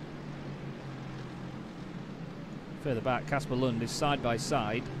 Further back, Casper Lund is side by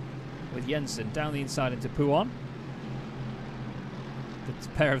side with Jensen down the inside into Pouon. The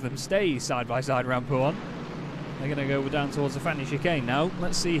pair of them stay side by side around Pouon. They're going to go down towards the Fanny chicane now.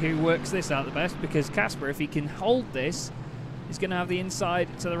 Let's see who works this out the best, because Casper, if he can hold this, is going to have the inside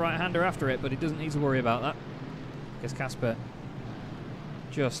to the right-hander after it, but he doesn't need to worry about that, because Casper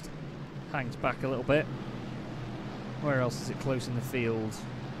just hangs back a little bit. Where else is it close in the field?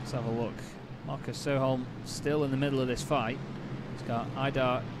 Let's have a look. Marcus Soholm still in the middle of this fight. He's got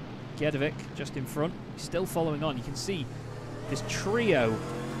Idar Gedovic just in front. He's still following on. You can see this trio.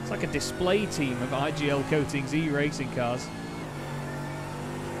 It's like a display team of IGL Coatings e-racing cars.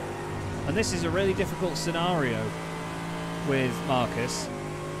 And this is a really difficult scenario with Marcus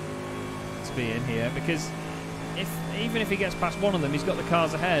to be in here, because even if he gets past one of them, he's got the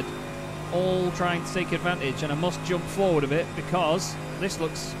cars ahead, all trying to take advantage, and I must jump forward a bit because this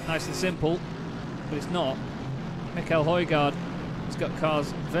looks nice and simple, but it's not. Mikael Højgaard has got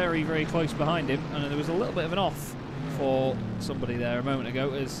cars very, very close behind him, and there was a little bit of an off for somebody there a moment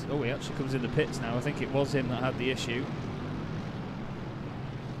ago. As he actually comes in the pits now. I think it was him that had the issue.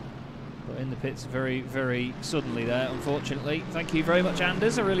 But in the pits very, very suddenly there, unfortunately. Thank you very much,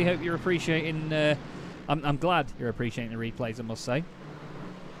 Anders. I really hope you're appreciating... I'm glad you're appreciating the replays, I must say.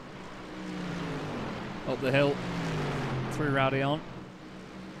 Up the hill, through Radion.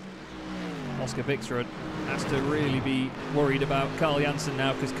 Oscar Bixrud has to really be worried about Carl Janssen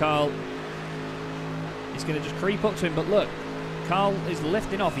now, because Carl is going to just creep up to him. But look, Carl is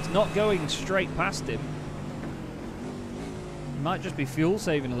lifting off. He's not going straight past him. He might just be fuel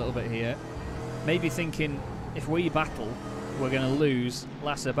saving a little bit here. Maybe thinking, if we battle, we're going to lose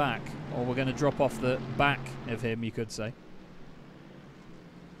Lasse back, or we're going to drop off the back of him, you could say.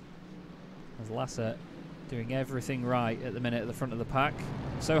 As Lasse doing everything right at the minute at the front of the pack.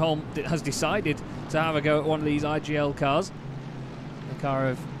 Soholm has decided to have a go at one of these IGL cars. The car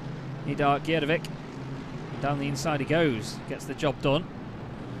of Idar Gjerdevic. Down the inside he goes. Gets the job done.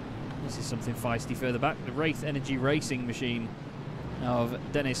 This is something feisty further back. The Wraith Energy Racing machine of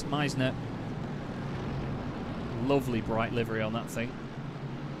Dennis Meisner. Lovely bright livery on that thing.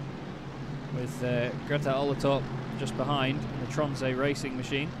 With Greta Olatop just behind the Tronze Racing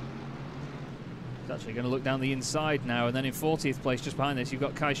machine. He's actually going to look down the inside now, and then in 40th place just behind this you've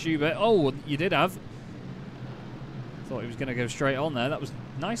got Kai Schubert. Oh, you did have. Thought he was going to go straight on there. That was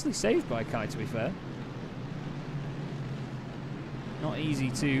nicely saved by Kai, to be fair. Not easy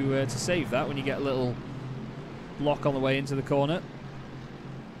to save that when you get a little block on the way into the corner.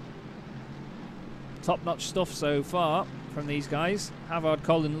 Top-notch stuff so far from these guys. Havard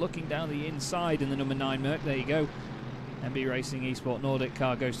Collin looking down the inside in the number 9 Merc. There you go. MB Racing Esport Nordic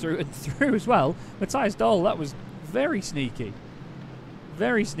car goes through and through as well. Matthias Dahl, that was very sneaky.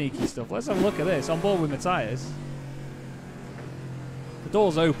 Very sneaky stuff. Let's have a look at this. On board with Matthias. The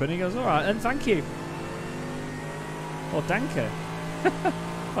door's open. He goes, all right, and thank you. Or danke.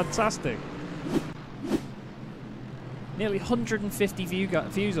 Fantastic. Nearly 150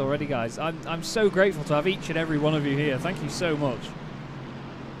 views already, guys. I'm so grateful to have each and every one of you here. Thank you so much.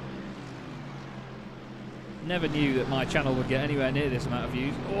 Never knew that my channel would get anywhere near this amount of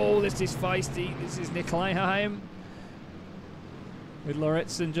views. Oh, this is feisty. This is Nikolai Haim. With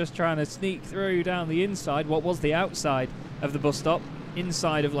Lauritsen just trying to sneak through down the inside. What was the outside of the bus stop?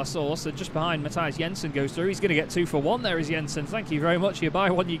 Inside of La Source. And just behind Matthias Jensen goes through. He's going to get 2 for 1. There is Jensen. Thank you very much. You buy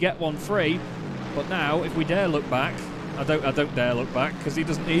one, you get one free. But now, if we dare look back... I don't dare look back, because he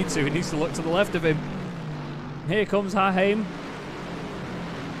doesn't need to. He needs to look to the left of him. Here comes Haim.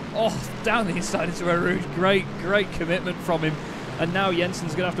 Oh, down the inside into a Rouge. Great, great commitment from him. And now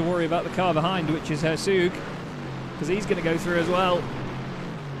Jensen's going to have to worry about the car behind, which is Herzog, because he's going to go through as well.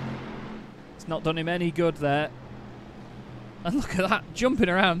 It's not done him any good there. And look at that, jumping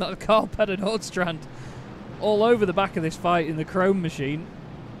around. That Carl Peder Nordstrand all over the back of this fight in the Chrome machine.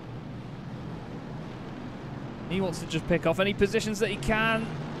 He wants to just pick off any positions that he can.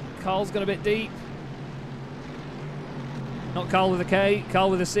 Carl's gone a bit deep. Not Carl with a K, Carl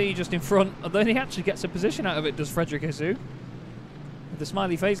with a C just in front. And then he actually gets a position out of it, does Frederick Herzog. With the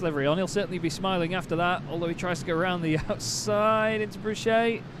smiley face livery on, he'll certainly be smiling after that, although he tries to go around the outside into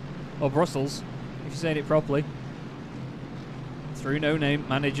Bruchet. Or Brussels, if you're saying it properly. Through No Name,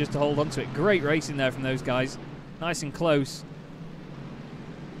 manages to hold on to it. Great racing there from those guys. Nice and close.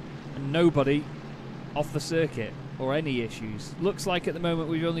 And nobody off the circuit or any issues. Looks like at the moment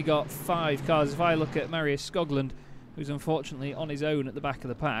we've only got 5 cars. If I look at Marius Skoglund, who's unfortunately on his own at the back of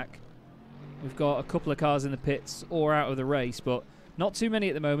the pack, we've got a couple of cars in the pits or out of the race, but not too many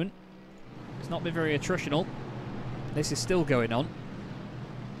at the moment. It's not been very attritional. This is still going on.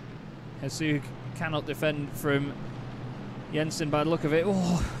 Herzog cannot defend from Jensen by the look of it.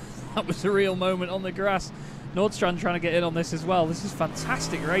 Oh, that was a real moment on the grass. Nordstrand trying to get in on this as well. This is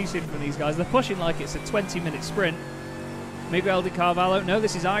fantastic racing from these guys. They're pushing like it's a 20-minute sprint. Miguel de Carvalho. No,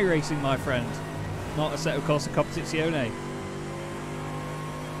 this is iRacing, my friend. Not a set of Corsa Competizione.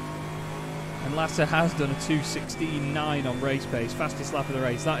 And Lasser has done a 2:16.9 on race pace. Fastest lap of the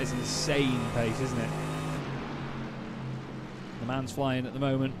race. That is insane pace, isn't it? The man's flying at the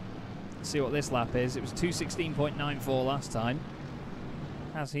moment. Let's see what this lap is. It was 2:16.94 last time.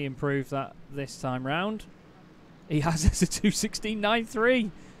 Has he improved that this time round? He has. It's a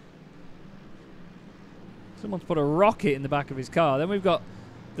 2:16.93. Someone's put a rocket in the back of his car. Then we've got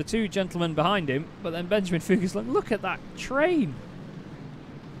the 2 gentlemen behind him, but then Benjamin Fugisland. Look at that train.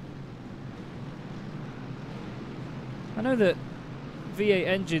 I know that V8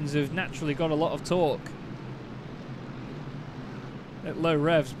 engines have naturally got a lot of torque at low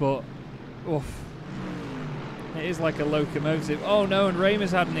revs, but oof, it is like a locomotive. Oh no, and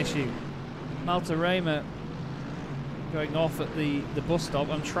Raymer's had an issue. Malte Raymer going off at the bus stop.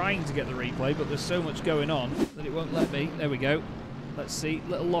 I'm trying to get the replay, but there's so much going on that it won't let me. There we go. Let's see.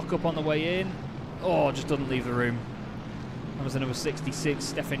 Little lock up on the way in. Oh, just doesn't leave the room. That was the number 66,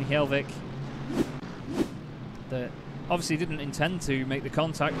 Stefan Helvik. That obviously didn't intend to make the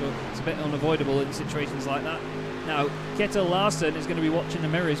contact, but it's a bit unavoidable in situations like that. Now, Kjetil Larsen is going to be watching the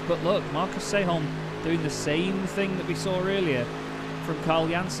mirrors, but look, Marcus Seholm doing the same thing that we saw earlier from Carl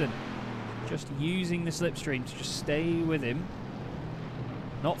Janssen. Just using the slipstream to just stay with him.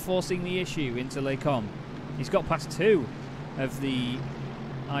 Not forcing the issue into Lecom. He's got past 2 of the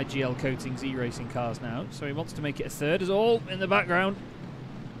IGL Coatings E-Racing cars now, so he wants to make it a 3rd as all in the background.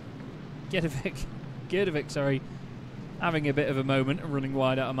 Gjerdevic, sorry, having a bit of a moment and running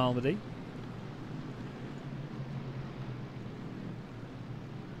wide out of Malmedy.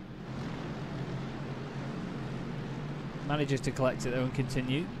 Manages to collect it though and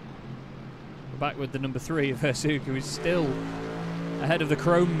continue. We're back with the number 3 of Hersuk, who is still ahead of the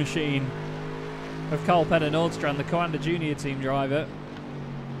Chrome machine of Carl Penner Nordstrand, the Coanda Junior team driver.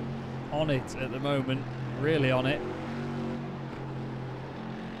 On it at the moment, really on it.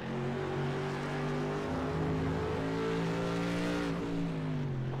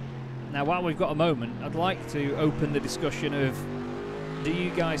 Now, while we've got a moment, I'd like to open the discussion of, do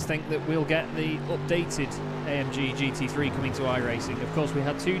you guys think that we'll get the updated AMG GT3 coming to iRacing? Of course, we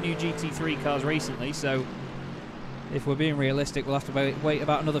had 2 new GT3 cars recently, so if we're being realistic, we'll have to wait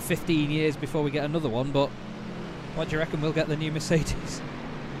about another 15 years before we get another one, but what do you reckon we'll get the new Mercedes?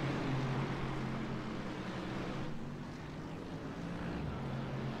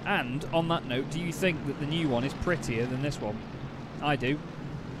 And, on that note, do you think that the new one is prettier than this one? I do.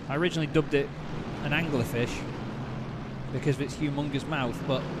 I originally dubbed it an anglerfish because of its humongous mouth,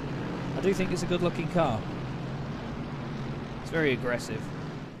 but I do think it's a good looking car. It's very aggressive.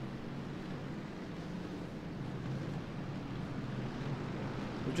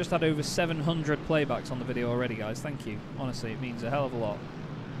 We've just had over 700 playbacks on the video already, guys. Thank you. Honestly, it means a hell of a lot.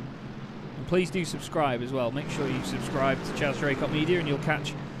 And please do subscribe as well. Make sure you subscribe to Chaz Draycott Media and you'll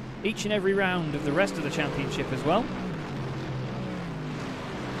catch each and every round of the rest of the championship as well.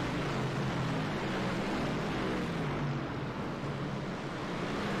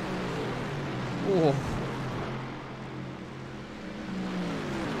 Oh.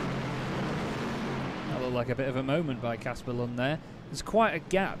 That looked like a bit of a moment by Casper Lund there. There's quite a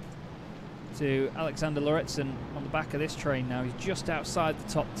gap to Alexander Lorentzen on the back of this train now. He's just outside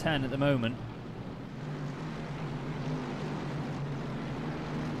the top 10 at the moment.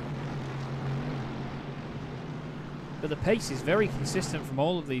 But the pace is very consistent from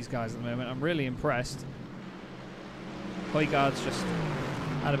all of these guys at the moment. I'm really impressed. Højgaard's just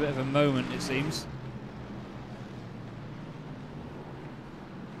had a bit of a moment, it seems.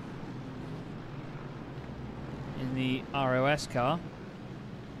 In the ROS car.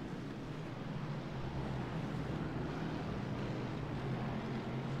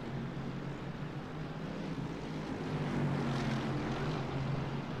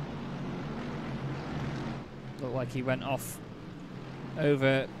 Looked like he went off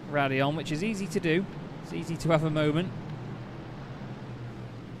over Radion, which is easy to do. It's easy to have a moment.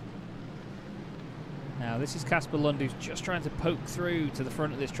 Now this is Casper Lund, who's just trying to poke through to the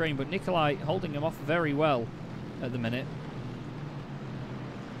front of this train, but Nikolai holding him off very well at the minute.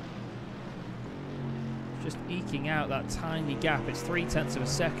 Just eking out that tiny gap. It's 0.3 of a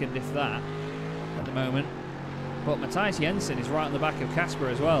second, if that, at the moment. But Matthias Jensen is right on the back of Casper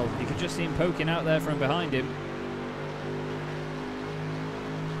as well. You can just see him poking out there from behind him.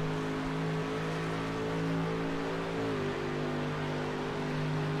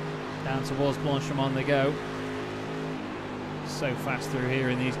 Down towards Blanchimont they go. So fast through here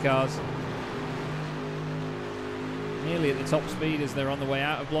in these cars. Nearly at the top speed as they're on the way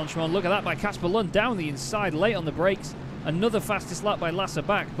out of Blanchimont. Look at that by Casper Lund down the inside, late on the brakes. Another fastest lap by Lasse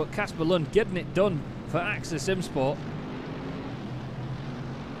back, but Casper Lund getting it done for AXA Simsport.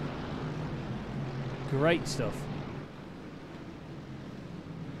 Great stuff.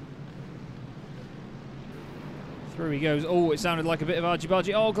 Through he goes. Oh, it sounded like a bit of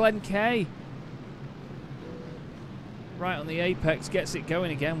argy-bargy. Oh, Glenn Kay. Right on the apex, gets it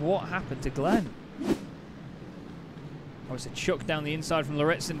going again. What happened to Glenn? Oh, it's a chuck down the inside from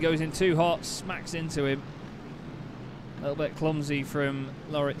Lorentzen. Goes in too hot, smacks into him. A little bit clumsy from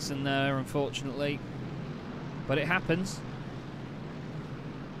Lorentzen there, unfortunately. But it happens.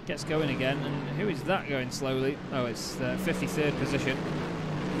 Gets going again. And who is that going slowly? Oh, it's the 53rd position.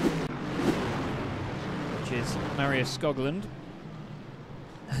 Is Marius Skoglund,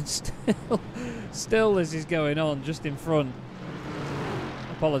 and still this is going on just in front.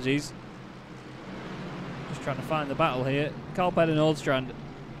 Apologies, just trying to find the battle here. Carl Penner Nordstrand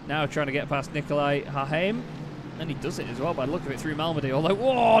now trying to get past Nikolai Haheim, and he does it as well by the look of it through Malmedy, although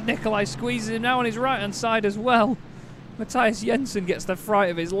whoa, Nikolai squeezes him now on his right hand side as well. Matthias Jensen gets the fright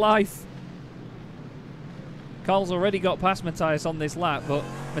of his life. Carl's already got past Matthias on this lap, but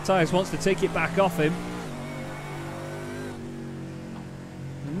Matthias wants to take it back off him.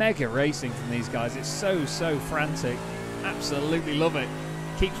 Mega racing from these guys. It's so frantic. Absolutely love it.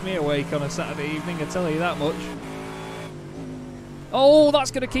 Keeps me awake on a Saturday evening, I tell you that much. Oh, that's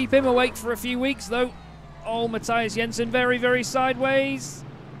going to keep him awake for a few weeks though. Oh, Matthias Jensen very sideways.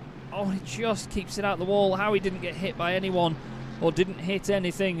 Oh, he just keeps it out the wall. How he didn't get hit by anyone or didn't hit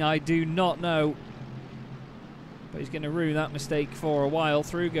anything, I do not know. But he's going to rue that mistake for a while.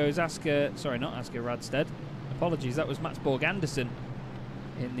 Through goes Asker, sorry, not Asker Radstedt. Apologies, that was Mats Borg Andersen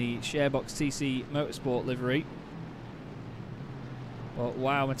in the Sharebox TC Motorsport livery. But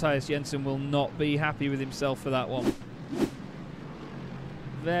wow, Matthias Jensen will not be happy with himself for that one.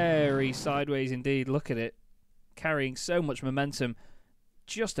 Very sideways indeed. Look at it. Carrying so much momentum.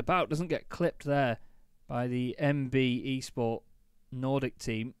 Just about doesn't get clipped there by the MB Esport Nordic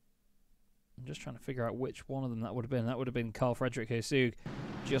team. I'm just trying to figure out which one of them that would have been. That would have been Carl Fredrik Hersug.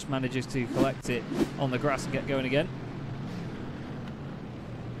 Just manages to collect it on the grass and get going again.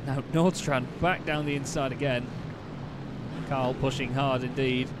 Now Nordstrand back down the inside again. Carl pushing hard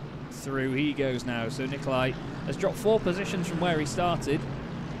indeed. Through he goes now. So Nikolai has dropped 4 positions from where he started.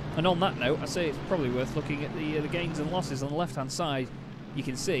 And on that note, I say it's probably worth looking at the gains and losses on the left-hand side. You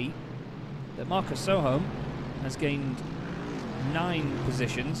can see that Marcus Soholm has gained 9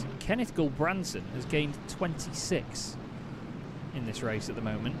 positions. Kenneth Gulbrandsen has gained 26 in this race at the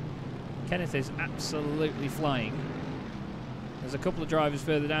moment. Kenneth is absolutely flying. There's a couple of drivers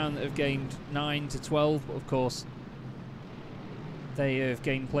further down that have gained 9 to 12, but of course they have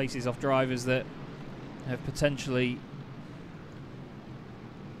gained places off drivers that have potentially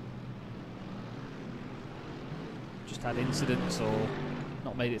just had incidents or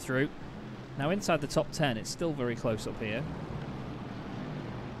not made it through. Now inside the top 10, it's still very close up here.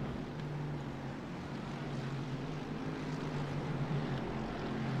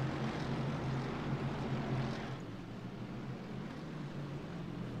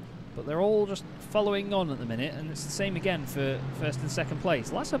 But they're all just following on at the minute, and it's the same again for first and second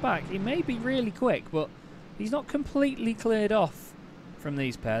place. Lasserback, he may be really quick, but he's not completely cleared off from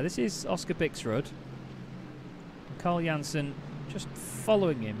these pair. This is Oscar Bixrud. Carl Janssen just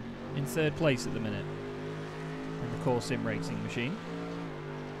following him in third place at the minute in the Core Sim Racing machine.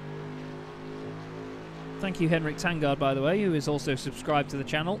 Thank you Henrik Tangard, by the way, who is also subscribed to the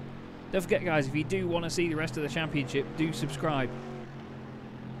channel. Don't forget guys, if you do want to see the rest of the championship, do subscribe.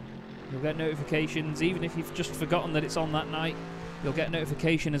 You'll get notifications, even if you've just forgotten that it's on that night. You'll get a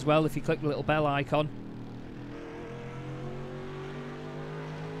notification as well if you click the little bell icon.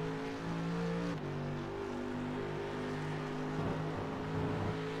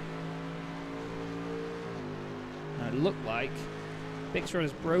 Now it looked like Bixrud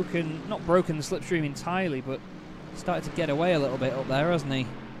has not broken the slipstream entirely, but started to get away a little bit up there, hasn't he?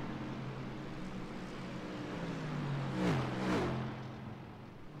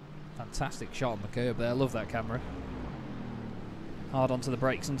 Fantastic shot on the curb there, love that camera. Hard onto the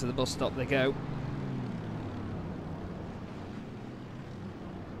brakes, into the bus stop they go.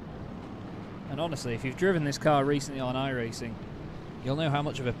 And honestly, if you've driven this car recently on iRacing, you'll know how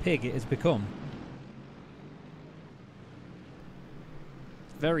much of a pig it has become.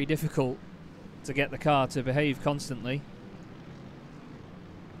 It's very difficult to get the car to behave constantly.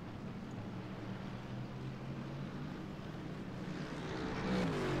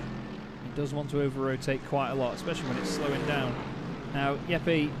 Does want to over-rotate quite a lot, especially when it's slowing down. Now,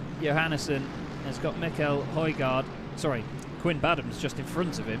 Jeppe Johannesson has got Mikkel Højgaard, sorry, Quinn Badham's just in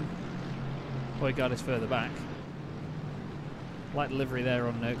front of him. Højgaard is further back. Light delivery there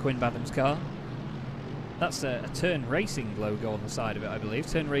on Quinn Badham's car. That's a Turn Racing logo on the side of it, I believe.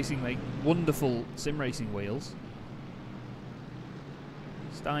 Turn Racing make wonderful sim racing wheels.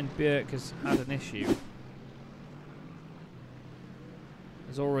 Stein Björk has had an issue.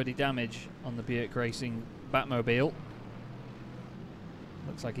 There's already damage on the Björk Racing Batmobile.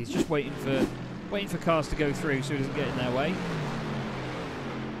 Looks like he's just waiting for cars to go through so he doesn't get in their way.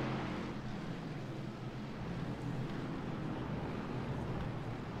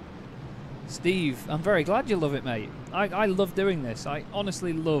 Steve, I'm very glad you love it, mate. I love doing this. I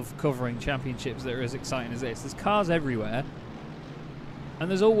honestly love covering championships that are as exciting as this. There's cars everywhere, and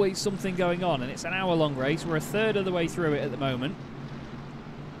there's always something going on, and it's an hour-long race. We're a third of the way through it at the moment.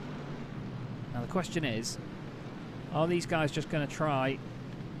 Now the question is, are these guys just going to try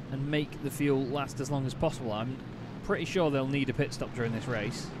and make the fuel last as long as possible? I'm pretty sure they'll need a pit stop during this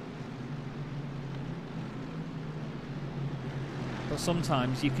race. But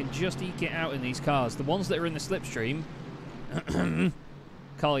sometimes you can just eke it out in these cars. The ones that are in the slipstream,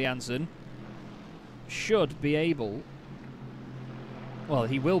 Carl Janssen, should be able... Well,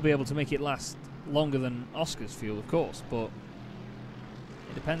 he will be able to make it last longer than Oscar's fuel, of course, but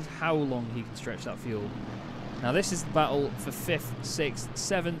it depends how long he can stretch that fuel. Now this is the battle for 5th, 6th,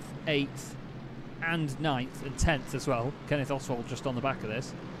 7th, 8th, and 9th, and 10th as well. Kenneth Oswald just on the back of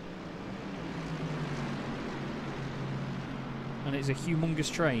this. And it's a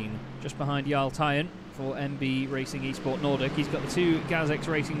humongous train just behind Jarl Tyen for MB Racing Esport Nordic. He's got the 2 Gazex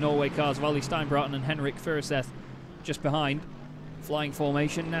Racing Norway cars, Wally Steinbraten and Henrik Furuseth, just behind. Flying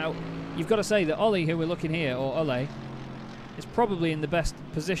formation. Now, you've got to say that Ollie, who we're looking here, or Ole, is probably in the best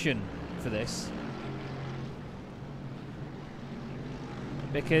position for this.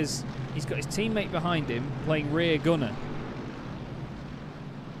 because he's got his teammate behind him playing rear gunner.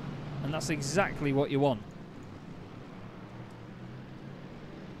 And that's exactly what you want.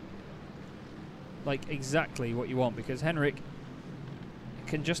 Like, exactly what you want, because Henrik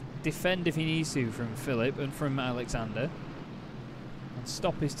can just defend if he needs to from Philip and from Alexander and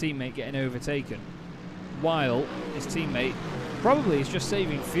stop his teammate getting overtaken, while his teammate probably is just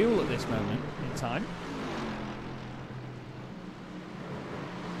saving fuel at this moment in time.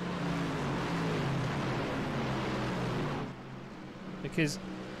 Because,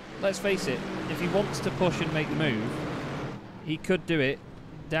 let's face it, if he wants to push and make the move, he could do it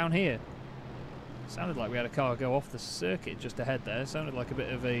down here. Sounded like we had a car go off the circuit just ahead there. Sounded like a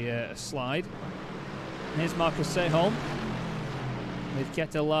bit of a slide. And here's Marcus Seholm with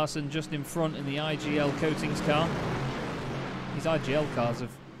Kjetil Larsen just in front in the IGL Coatings car. These IGL cars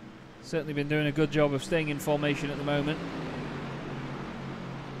have certainly been doing a good job of staying in formation at the moment.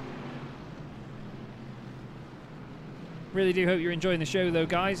 Really do hope you're enjoying the show though,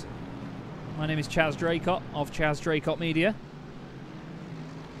 guys. My name is Chaz Draycott of Chaz Draycott Media.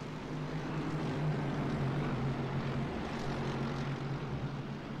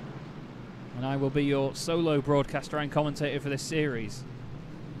 And I will be your solo broadcaster and commentator for this series.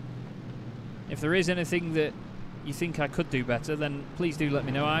 If there is anything that you think I could do better, then please do let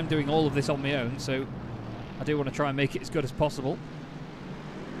me know. I'm doing all of this on my own, so I do want to try and make it as good as possible.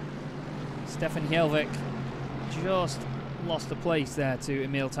 Stefan Hjelvik just lost the place there to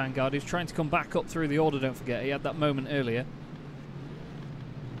Emil Tangard, who's trying to come back up through the order, don't forget. He had that moment earlier.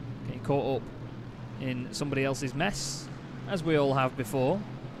 Getting caught up in somebody else's mess, as we all have before.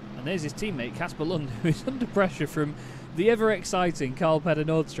 And there's his teammate, Casper Lund, who is under pressure from the ever-exciting Carl Peder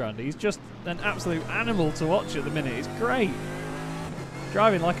Nordstrand. He's just an absolute animal to watch at the minute. It's great.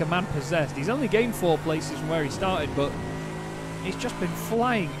 Driving like a man possessed. He's only gained 4 places from where he started, but he's just been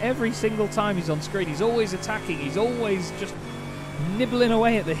flying every single time he's on screen. He's always attacking. He's always just nibbling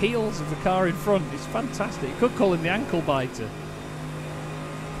away at the heels of the car in front. It's fantastic. You could call him the ankle biter.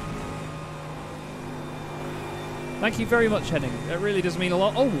 Thank you very much, Henning. That really does mean a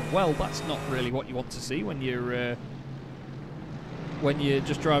lot. Oh, well, that's not really what you want to see when you're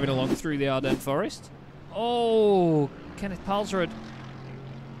just driving along through the Ardennes forest. Oh, Kenneth Palsrud.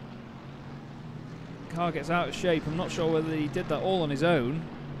 Car gets out of shape. I'm not sure whether he did that all on his own.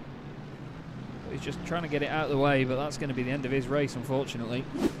 But he's just trying to get it out of the way, but that's going to be the end of his race, unfortunately.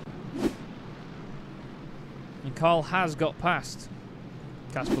 And Carl has got past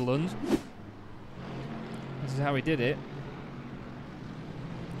Casper Lund. This is how he did it.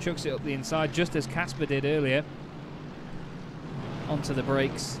 Chucks it up the inside, just as Casper did earlier. Onto the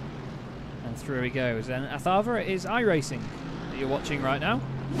brakes. And through he goes. And Athava, it is iRacing that you're watching right now.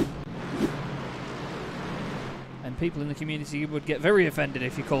 And people in the community would get very offended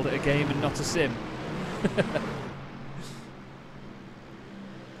if you called it a game and not a sim.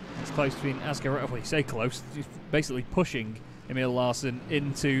 It's close between Asger. Well, you say close. He's basically pushing Emil Larsen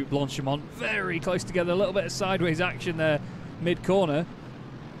into Blanchimont. Very close together. A little bit of sideways action there mid-corner.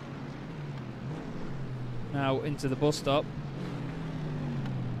 Now into the bus stop.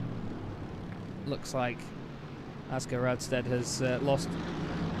 Looks like Asger Radstedt has lost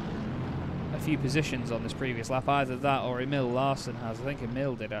a few positions on this previous lap. Either that or Emil Larsen has. I think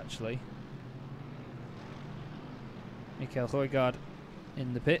Emil did, actually. Mikael Højgaard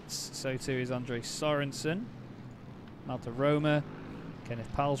in the pits. So too is Andre Sorensen. Malte Roma, Kenneth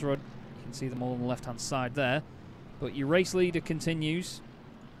Palsrud. You can see them all on the left-hand side there. But your race leader continues.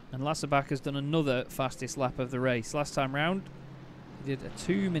 And Lasserbach has done another fastest lap of the race. Last time round, he did a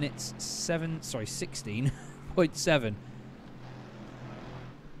 2 minutes 16.7.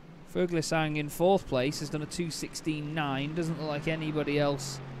 Fuglesang in 4th place has done a 2:16.9. Doesn't look like anybody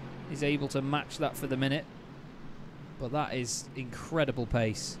else is able to match that for the minute. But that is incredible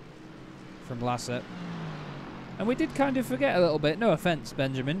pace from Lasse. And we did kind of forget a little bit, no offence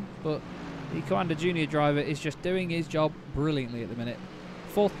Benjamin, but the Commander Junior driver is just doing his job brilliantly at the minute.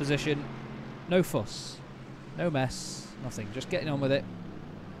 4th position, no fuss, no mess, nothing, just getting on with it.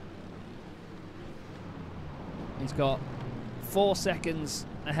 He's got 4 seconds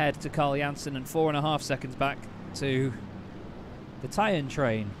ahead to Carl Janssen and 4.5 seconds back to the tie-in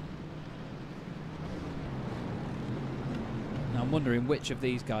train. Now I'm wondering which of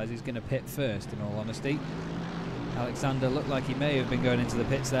these guys is going to pit first, in all honesty. Alexander looked like he may have been going into the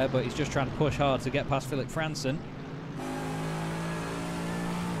pits there, but he's just trying to push hard to get past Philip Fransen.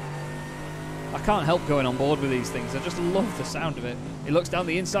 I can't help going on board with these things. I just love the sound of it. He looks down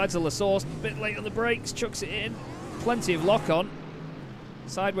the inside to Lassource, a bit late on the brakes, chucks it in. Plenty of lock on.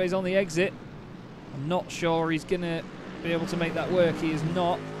 Sideways on the exit. I'm not sure he's going to be able to make that work. He is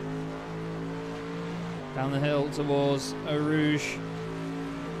not. Down the hill towards Eau Rouge.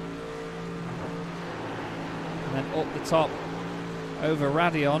 And then up the top over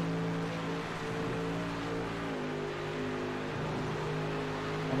Radion.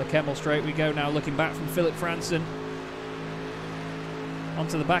 On the Kemmel straight we go now, looking back from Philip Franson.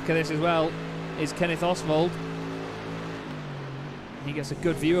 Onto the back of this as well is Kenneth Oswald. He gets a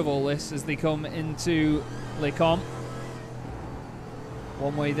good view of all this as they come into Les Comps.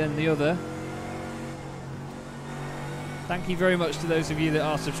 One way then the other. Thank you very much to those of you that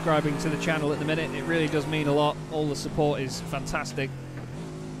are subscribing to the channel at the minute. It really does mean a lot. All the support is fantastic.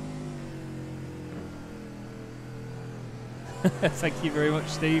 Thank you very much,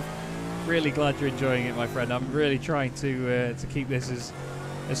 Steve. Really glad you're enjoying it, my friend. I'm really trying to keep this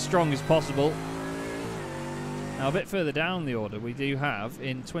as strong as possible. Now, a bit further down the order, we do have,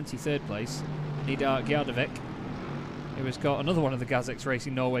 in 23rd place, Nidar Gjardevik, who has got another one of the Gazex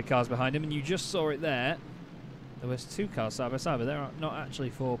Racing Norway cars behind him, and you just saw it there. There was two cars side by side, but they're not actually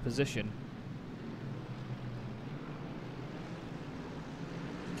for position.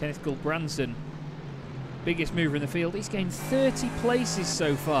 Kenneth Gulbrandsen, biggest mover in the field. He's gained 30 places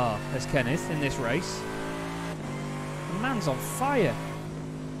so far as Kenneth in this race. The man's on fire.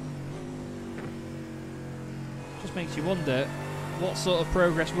 Just makes you wonder what sort of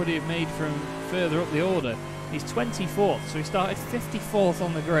progress would he have made from further up the order. He's 24th, so he started 54th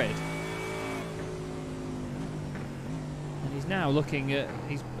on the grid. And he's now looking at,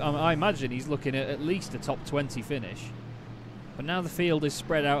 I imagine he's looking at least a top 20 finish. But now the field is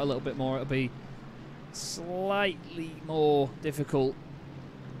spread out a little bit more, it'll be slightly more difficult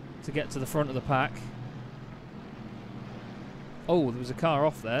to get to the front of the pack. Oh, there was a car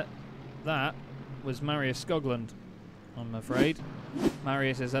off there. That was Marius Skoglund, I'm afraid.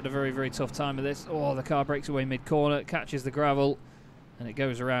 Marius has had a very, very tough time of this. Oh, the car breaks away mid-corner, catches the gravel, and it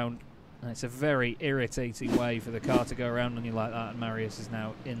goes around. And it's a very irritating way for the car to go around on you like that, and Marius is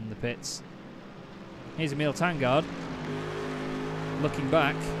now in the pits. Here's Emil Tangard, looking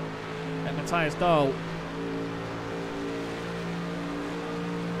back at Matthias Dahl.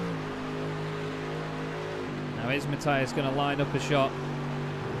 Now is Matthias going to line up a shot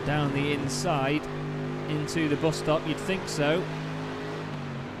down the inside into the bus stop? You'd think so.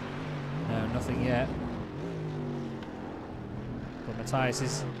 No, nothing yet. But Matthias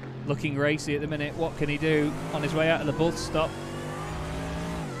is looking racy at the minute. What can he do on his way out of the bus stop?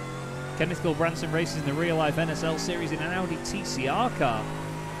 Kenneth Gulbrandsen races in the real-life NSL series in an Audi TCR car.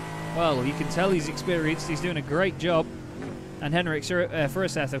 Well, you can tell he's experienced. He's doing a great job. And Henrik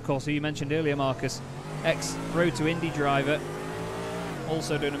Furuseth, of course, who you mentioned earlier, Marcus, ex-Road to Indy driver,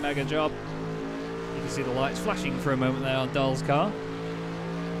 also doing a mega job. You can see the lights flashing for a moment there on Dahl's car.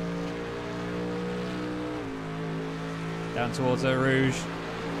 Down towards Eau Rouge.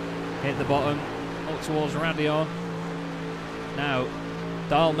 Hit the bottom. Up towards Radion. Now,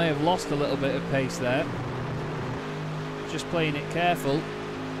 Dahl may have lost a little bit of pace there. Just playing it careful.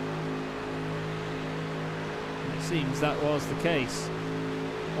 And it seems that was the case.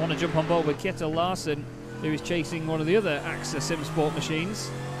 I want to jump on board with Kjetil Larsen, who is chasing one of the other AXA SimSport machines.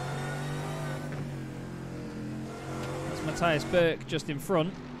 That's Matthias Berg just in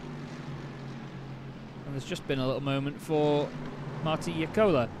front. And there's just been a little moment for Marty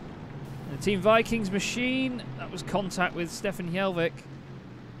Jakola. The Team Vikings machine, that was contact with Stefan Hjelvik.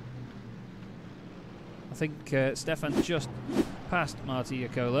 I think Stefan just passed Marty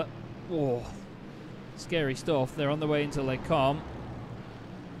Jakola. Oh, scary stuff. They're on the way into Les Comps.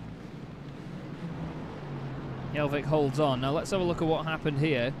 Hjelvik holds on. Now let's have a look at what happened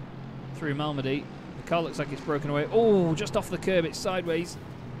here through Malmedy. The car looks like it's broken away. Oh, just off the curb, it's sideways.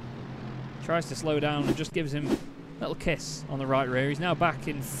 Tries to slow down and just gives him a little kiss on the right rear. He's now back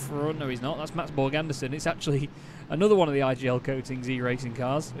in front. No, he's not. That's Mats Borg Anderson. It's actually another one of the IGL Coatings E-Racing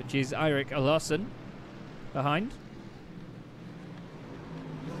cars, which is Eirik Olassen behind.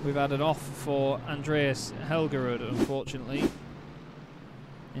 We've had an off for Andreas Helgerud, unfortunately.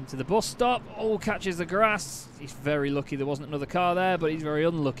 Into the bus stop. Oh, catches the grass. He's very lucky there wasn't another car there, but he's very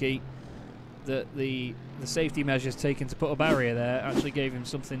unlucky that the safety measures taken to put a barrier there actually gave him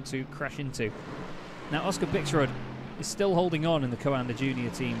something to crash into. Now Oscar Bixrud is still holding on in the Coanda Junior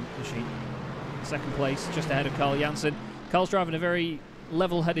team machine. Second place, just ahead of Carl Janssen. Carl's driving a very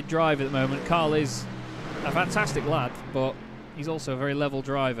level-headed drive at the moment. Carl is a fantastic lad, but he's also a very level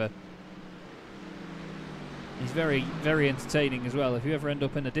driver. He's very, very entertaining as well. If you ever end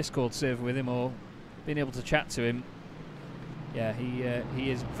up in a Discord server with him or being able to chat to him, yeah, he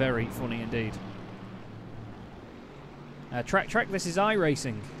is very funny indeed. Track, this is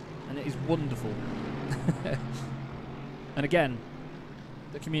iRacing, and it is wonderful. And again,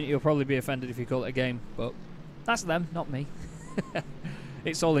 the community will probably be offended if you call it a game, but that's them, not me.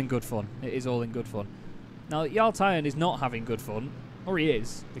 It's all in good fun. It is all in good fun. Now, Jarl Tyen is not having good fun, or he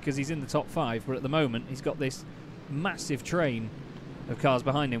is, because he's in the top 5, but at the moment he's got this massive train of cars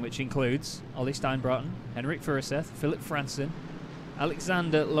behind him, which includes Ollie Steinbraten, Henrik Furuseth, Philip Franssen,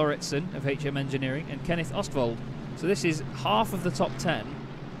 Alexander Lauritsen of HM Engineering, and Kenneth Ostwald. So this is half of the top 10,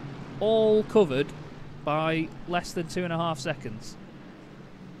 all covered by less than 2.5 seconds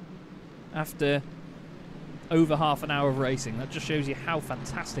after over half an hour of racing. That just shows you how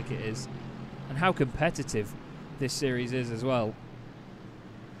fantastic it is and how competitive this series is as well.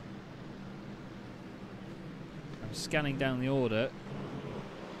 I'm scanning down the order,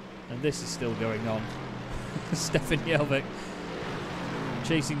 and this is still going on. Stefan Jelvik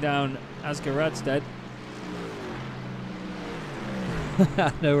chasing down Asger Radstedt.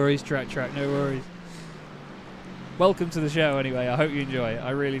 No worries, track, no worries. Welcome to the show anyway. I hope you enjoy it.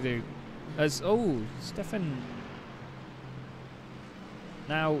 I really do. Oh, Stefan.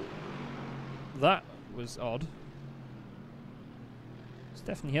 Now, that was odd.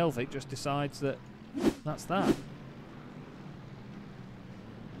 Stefan Jelvik just decides that that's that.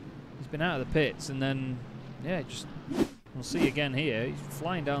 He's been out of the pits, and then, yeah, just we'll see again here. He's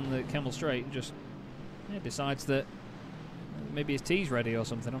flying down the Kemmel Straight and just decides that maybe his tea's ready or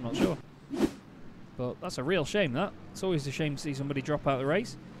something. I'm not sure. But that's a real shame, that. It's always a shame to see somebody drop out of the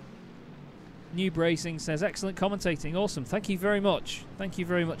race. New Bracing says, excellent commentating, awesome. Thank you very much. Thank you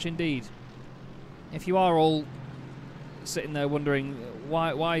very much indeed. If you are all sitting there wondering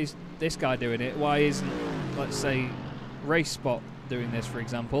why is this guy doing it, why isn't, let's say, Race Spot doing this, for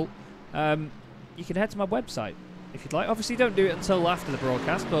example, you can head to my website if you'd like. Obviously, don't do it until after the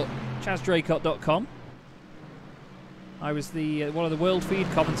broadcast, but chazdraycott.com. I was one of the world feed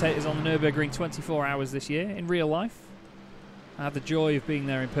commentators on the Nürburgring 24 hours this year in real life. I had the joy of being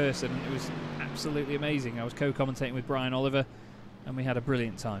there in person. It was absolutely amazing. I was co-commentating with Brian Oliver, and we had a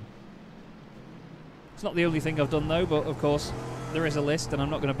brilliant time. It's not the only thing I've done though, but of course there is a list, and I'm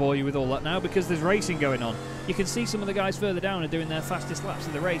not going to bore you with all that now because there's racing going on. You can see some of the guys further down are doing their fastest laps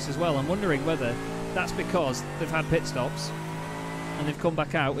of the race as well. I'm wondering whether that's because they've had pit stops and they've come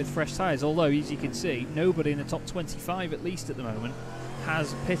back out with fresh tyres, although as you can see, nobody in the top 25 at least at the moment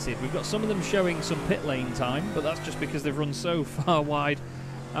has pitted. We've got some of them showing some pit lane time, but that's just because they've run so far wide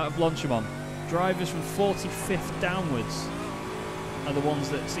out of Blanchimont. Drivers from 45th downwards are the ones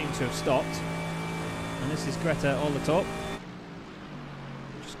that seem to have stopped. And this is Greta Oletop,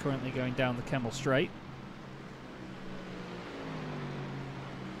 just currently going down the Kemmel Straight.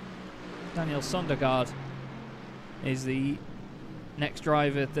 Daniel Sondergaard is the next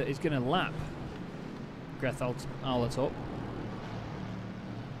driver that is going to lap Greta Oletop.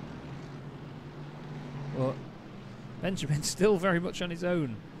 But Benjamin's still very much on his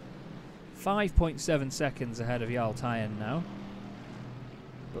own. 5.7 seconds ahead of Jarl Tyen now.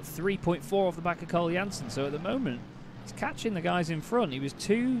 But 3.4 off the back of Carl Janssen. So at the moment, he's catching the guys in front. He was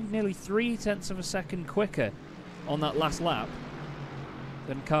nearly 3/10 of a second quicker on that last lap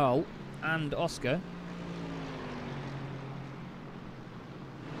than Carl and Oscar.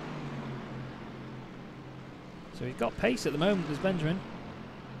 So he's got pace at the moment, there's Benjamin.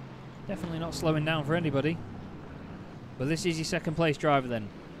 Definitely not slowing down for anybody. But this is your second place driver then,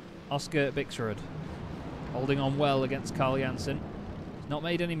 Oscar Bixrud. Holding on well against Carl Janssen. He's not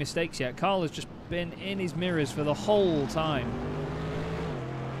made any mistakes yet. Carl has just been in his mirrors for the whole time.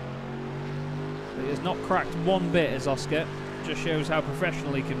 But he has not cracked one bit as Oscar. Just shows how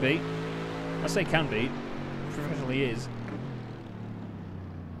professional he can be. I say can be, professional he is.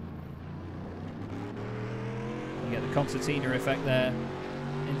 You get the concertina effect there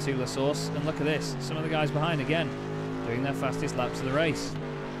into La Source, and look at this, some of the guys behind again doing their fastest laps of the race.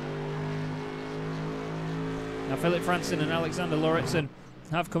 Now Philip Franssen and Alexander Lauritsen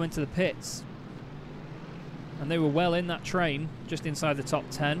have come into the pits, and they were well in that train, just inside the top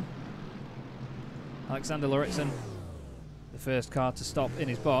 10. Alexander Lauritsen, the first car to stop in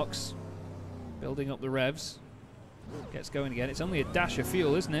his box, building up the revs, gets going again. It's only a dash of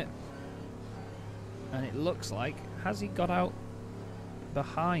fuel, isn't it? And it looks like, has he got out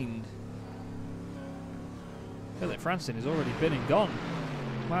behind? Philip Franssen has already been and gone.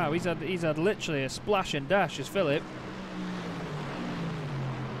 Wow, he's had literally a splash and dash as Philip.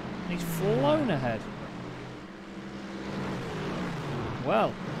 He's flown ahead.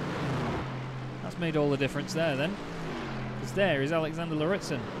 Well, that's made all the difference there then. Because there is Alexander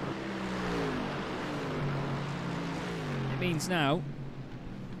Lauritsen. It means now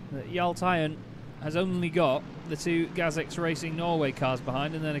that Jarl Tyen has only got the two Gazex Racing Norway cars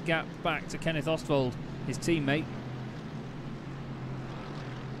behind, and then a gap back to Kenneth Ostwald, his teammate.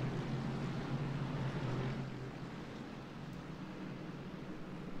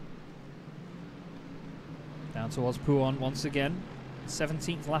 out towards Pouon once again.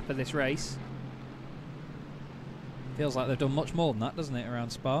 17th lap of this race. Feels like they've done much more than that, doesn't it, around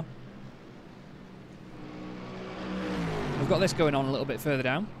Spa? We've got this going on a little bit further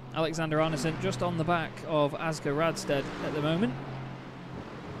down. Alexander Arnesen just on the back of Asger Radstedt at the moment.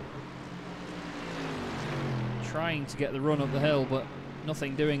 Trying to get the run up the hill, but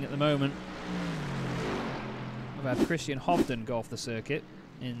nothing doing at the moment. We've had Christian Hovden go off the circuit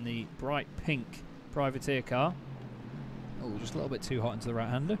in the bright pink privateer car. Oh, just a little bit too hot into the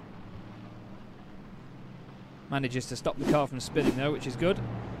right-hander. Manages to stop the car from spinning though, which is good.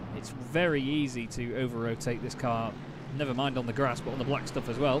 It's very easy to over-rotate this car, never mind on the grass, but on the black stuff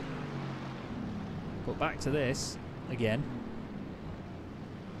as well. But back to this again.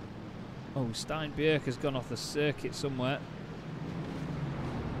 Oh, Steinbjerg has gone off the circuit somewhere.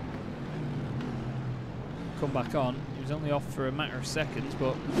 Come back on. He was only off for a matter of seconds,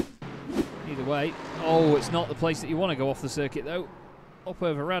 but either way. Oh, it's not the place that you want to go off the circuit though. Up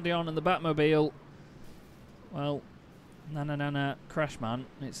over Radion and the Batmobile. Well, na crash man,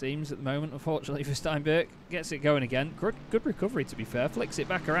 it seems, at the moment, unfortunately for Steinbjerg. Gets it going again. Good recovery, to be fair. Flicks it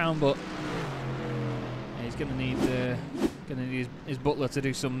back around, but yeah, he's going to need his butler to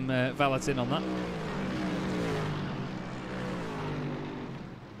do some valeting on that.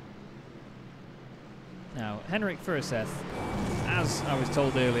 Now, Henrik Furuseth, as I was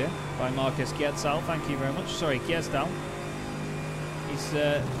told earlier by Marcus Gjerdsdal, thank you very much. Sorry, Gjerdsdal. He's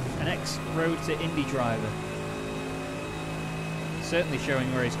an ex-Road to Indy driver. Certainly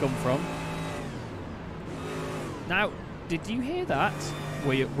showing where he's come from. Now, did you hear that?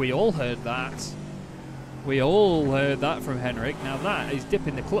 We all heard that. We all heard that from Henrik. Now that is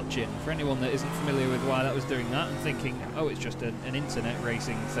dipping the clutch in, for anyone that isn't familiar with why that was doing that and thinking, oh, it's just an internet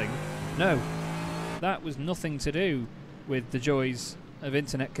racing thing. No, that was nothing to do with the joys of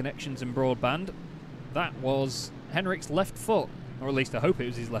internet connections and broadband. That was Henrik's left foot, or at least I hope it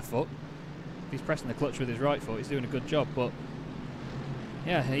was his left foot. If he's pressing the clutch with his right foot, he's doing a good job, but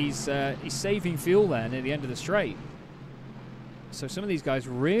yeah, he's saving fuel there near the end of the straight. So some of these guys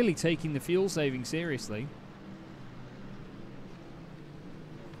really taking the fuel saving seriously.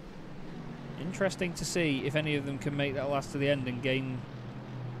 Interesting to see if any of them can make that last to the end and gain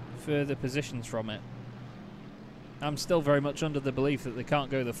further positions from it. I'm still very much under the belief that they can't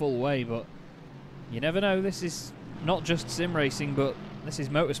go the full way, but you never know. This is not just sim racing, but this is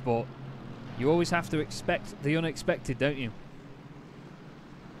motorsport. You always have to expect the unexpected, don't you?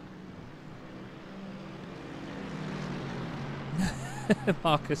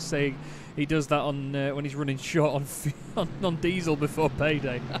 Marcus saying he does that on when he's running short on diesel before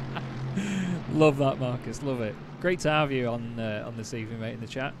payday. Love that, Marcus. Love it. Great to have you on this evening, mate, in the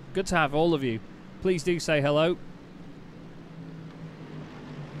chat. Good to have all of you. Please do say hello.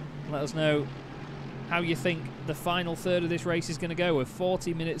 Let us know how you think the final third of this race is going to go. We're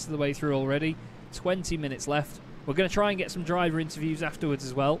 40 minutes of the way through already. 20 minutes left. We're going to try and get some driver interviews afterwards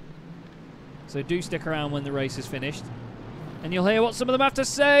as well. So do stick around when the race is finished. And you'll hear what some of them have to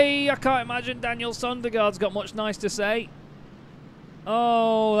say. I can't imagine Daniel Sondergaard's got much nice to say.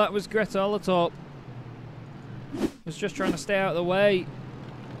 Oh, that was Greta Ollertorp. Was just trying to stay out of the way.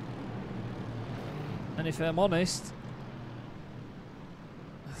 And if I'm honest,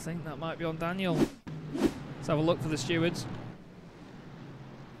 I think that might be on Daniel. Let's have a look for the stewards.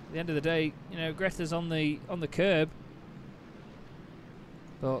 At the end of the day, you know, Greta's on the curb.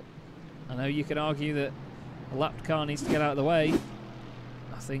 But I know you can argue that a lapped car needs to get out of the way.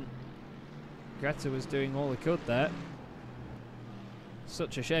 I think Greta was doing all he could there.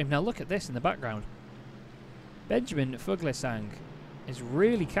 Such a shame. Now look at this in the background. Benjamin Fuglesang is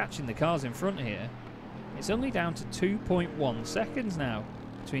really catching the cars in front here. It's only down to 2.1 seconds now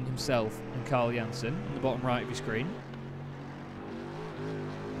between himself and Carl Janssen in the bottom right of your screen.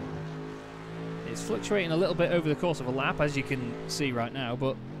 It's fluctuating a little bit over the course of a lap, as you can see right now,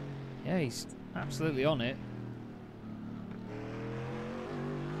 but yeah, he's absolutely on it.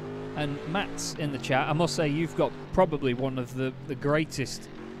 And Matt's in the chat. I must say, you've got probably one of the greatest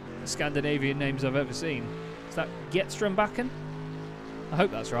Scandinavian names I've ever seen. Is that Gjetströmbacken? I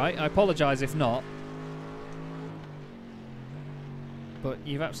hope that's right. I apologise if not. But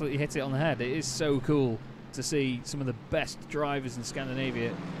you've absolutely hit it on the head. It is so cool to see some of the best drivers in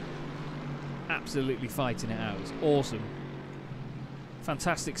Scandinavia absolutely fighting it out. It's awesome.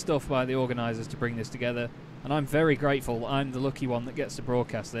 Fantastic stuff by the organisers to bring this together. And I'm very grateful I'm the lucky one that gets to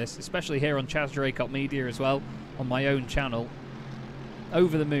broadcast this, especially here on Chaz Draycott Media as well, on my own channel.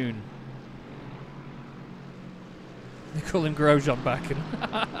 Over the moon. They call him Grosjean Backen.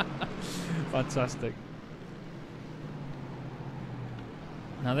 Fantastic.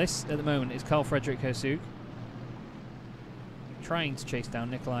 Now this, at the moment, is Carl Fredrik Hersug. trying to chase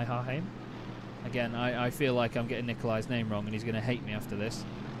down Nikolai Harheim. Again, I feel like I'm getting Nikolai's name wrong, and he's going to hate me after this.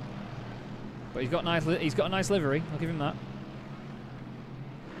 But he's got a nice livery. I'll give him that.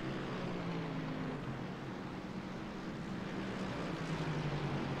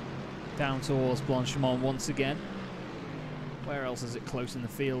 Down towards Blanchimont once again. Where else is it close in the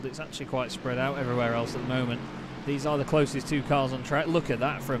field? It's actually quite spread out everywhere else at the moment. These are the closest two cars on track. Look at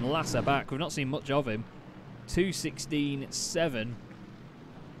that from Lasser back. We've not seen much of him. 2:16.7.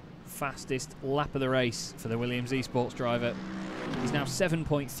 Fastest lap of the race for the Williams Esports driver. He's now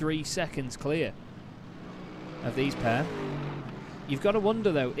 7.3 seconds clear of these pair. You've got to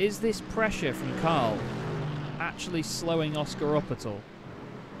wonder though, is this pressure from Carl actually slowing Oscar up at all?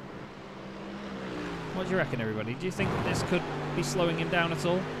 What do you reckon, everybody? Do you think this could be slowing him down at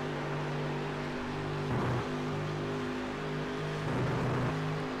all?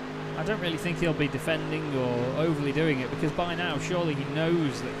 I don't really think he'll be defending or overly doing it, because by now surely he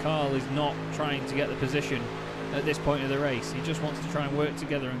knows that Carl is not trying to get the position at this point of the race. He just wants to try and work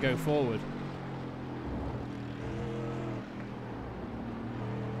together and go forward.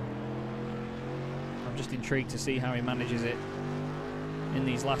 I'm just intrigued to see how he manages it in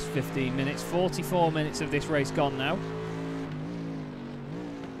these last 15 minutes. 44 minutes of this race gone now.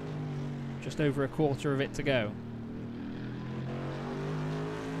 Just over a quarter of it to go.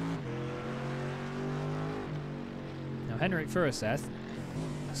 Now Henrik Furuseth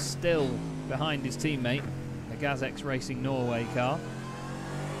still behind his teammate, the GazX Racing Norway car.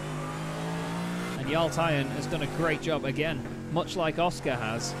 And Jarl Tyen has done a great job again, much like Oscar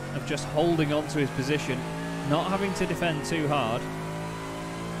has, of just holding on to his position, not having to defend too hard.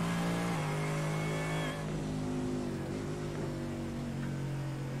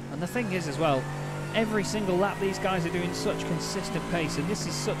 And the thing is as well, every single lap these guys are doing such consistent pace, and this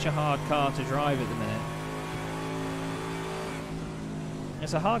is such a hard car to drive at the minute.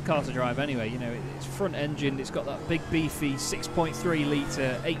 It's a hard car to drive anyway, you know, it's front engined, it's got that big beefy 6.3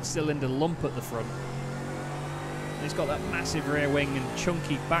 litre 8-cylinder lump at the front. And it's got that massive rear wing and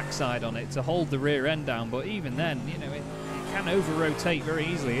chunky backside on it to hold the rear end down, but even then, you know, it can over-rotate very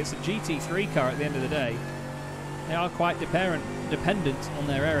easily. It's a GT3 car at the end of the day. They are quite dependent on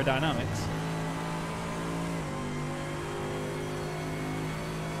their aerodynamics.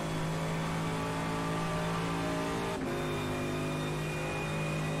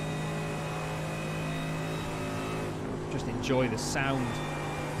 Just enjoy the sound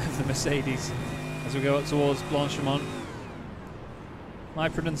of the Mercedes as we go up towards Blanchimont. My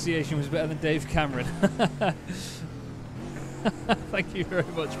pronunciation was better than Dave Cameron. Thank you very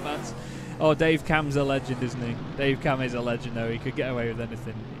much, Matt. Oh, Dave Cam's a legend, isn't he? Dave Cam is a legend, though. He could get away with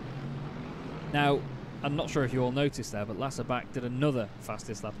anything. Now, I'm not sure if you all noticed there, but Lasserback did another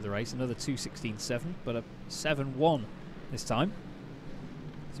fastest lap of the race, another 2:16.7, but a 7:1 this time.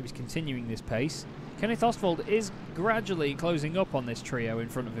 So he's continuing this pace. Kenneth Ostwald is gradually closing up on this trio in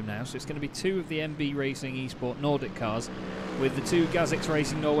front of him now, so it's going to be two of the MB Racing Esport Nordic cars with the two GazX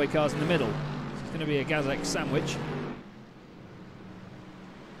Racing Norway cars in the middle. So it's going to be a GazX sandwich.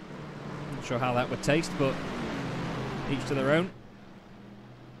 Not sure how that would taste, but each to their own.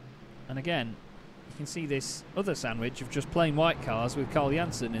 And again, you can see this other sandwich of just plain white cars with Carl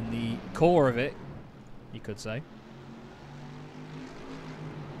Janssen in the core of it, you could say.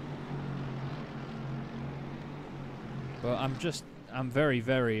 But I'm very,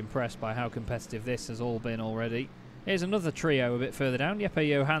 very impressed by how competitive this has all been already. Here's another trio a bit further down. Jeppe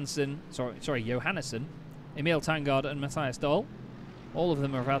Johannesson, Emil Tangard and Matthias Dahl. All of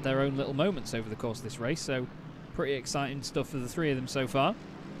them have had their own little moments over the course of this race, so pretty exciting stuff for the three of them so far.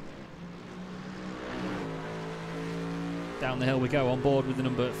 Down the hill we go, on board with the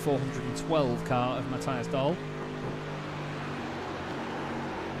number 412 car of Matthias Dahl.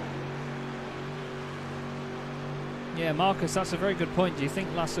 Yeah, Marcus, that's a very good point. Do you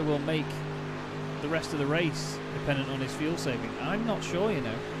think Lasser will make the rest of the race dependent on his fuel saving? I'm not sure, you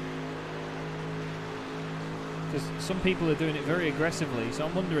know. Because some people are doing it very aggressively, so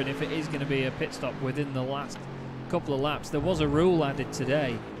I'm wondering if it is going to be a pit stop within the last couple of laps. There was a rule added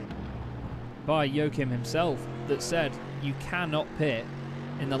today by Joachim himself that said you cannot pit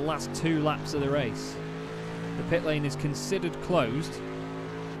in the last 2 laps of the race. The pit lane is considered closed.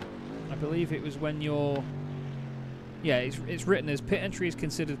 I believe it was when you're... Yeah, it's written as pit entry is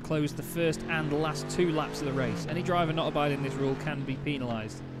considered closed the first and last 2 laps of the race. Any driver not abiding this rule can be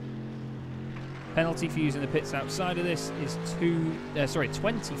penalised. Penalty for using the pits outside of this is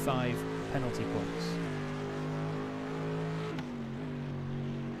 25 penalty points.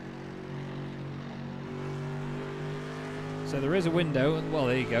 So there is a window. Well,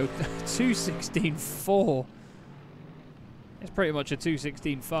 there you go. 2:16.4. It's pretty much a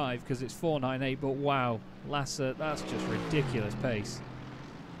 2:16.5 because it's 4:98, but wow, Lasser, that's just ridiculous pace.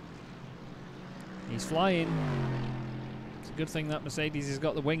 He's flying. It's a good thing that Mercedes has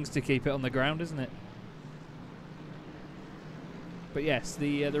got the wings to keep it on the ground, isn't it? But yes,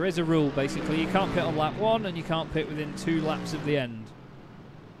 there is a rule basically. You can't pit on lap 1 and you can't pit within 2 laps of the end.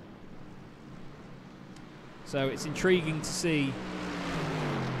 So it's intriguing to see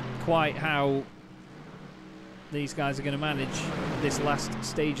quite how these guys are going to manage this last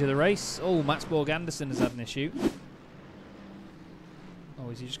stage of the race. Oh, Mats Borg Andersen has had an issue. Oh,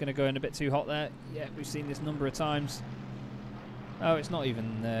 is he just going to go in a bit too hot there? Yeah, we've seen this a number of times. Oh, it's not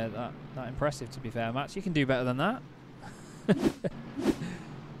even that impressive, to be fair, Mats. You can do better than that.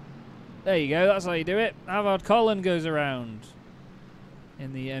 There you go, that's how you do it. Havard Collin goes around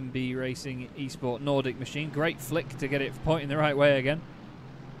in the MB Racing Esport Nordic machine. Great flick to get it pointing the right way again.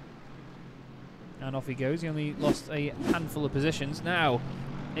 And off he goes. He only lost a handful of positions. Now,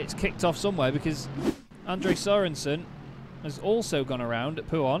 it's kicked off somewhere because Andre Sorensen has also gone around at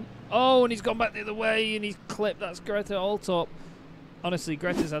Pouhon. Oh, and he's gone back the other way and he's clipped. That's Greta Alltop. Honestly,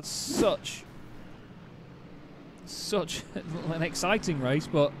 Greta's had such an exciting race,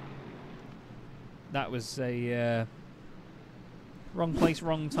 but that was a wrong place,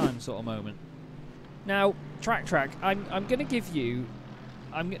 wrong time sort of moment. Now, track. I'm going to give you.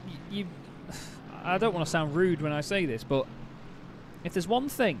 I don't want to sound rude when I say this, but if there's one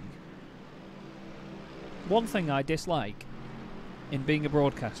thing I dislike in being a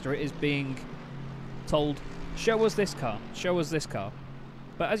broadcaster, it is being told, show us this car, show us this car.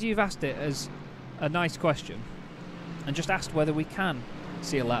 But as you've asked it as a nice question, and just asked whether we can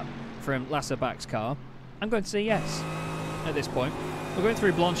see a lap from Lasse Bach's car, I'm going to say yes at this point. We're going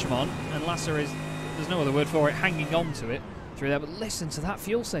through Blanchimont, and Lasse is, there's no other word for it, hanging on to it through there, but listen to that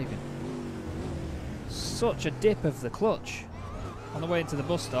fuel saving. Such a dip of the clutch on the way into the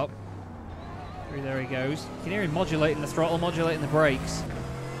bus stop. Through there he goes. You can hear him modulating the throttle, modulating the brakes.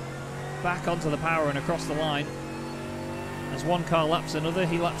 Back onto the power and across the line. As one car laps another,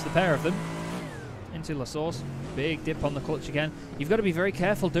 he laps the pair of them. Into La Source. Big dip on the clutch again. You've got to be very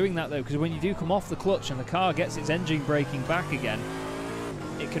careful doing that though, because when you do come off the clutch and the car gets its engine braking back again,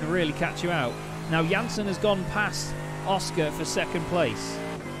 it can really catch you out. Now Janssen has gone past Oscar for second place.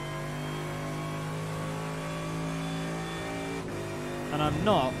 And I'm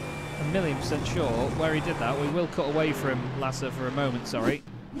not 1,000,000% sure where he did that. We will cut away from Lasse for a moment, sorry.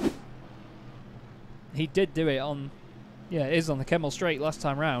 He did do it on, yeah, it is on the Kemmel Straight last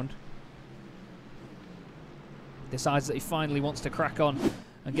time round. Decides that he finally wants to crack on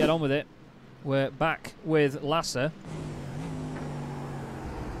and get on with it. We're back with Lasse.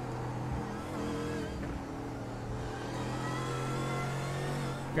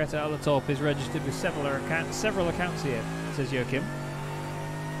 Greta Alltorp is registered with several accounts here, says Joachim.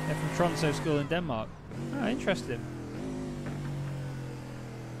 They're from Tromsø School in Denmark. Ah, interesting.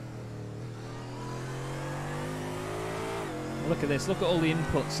 Look at this, look at all the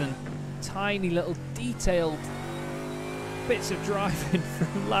inputs and tiny little detailed bits of driving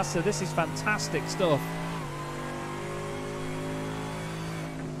from Lasse. This is fantastic stuff.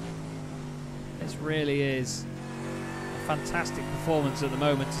 This really is a fantastic performance at the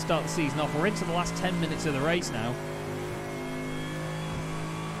moment to start the season off. We're into the last 10 minutes of the race now.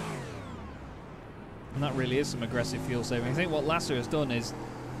 And that really is some aggressive fuel saving. I think what Lasse has done is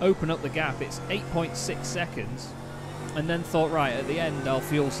open up the gap. It's 8.6 seconds. And then thought, right, at the end I'll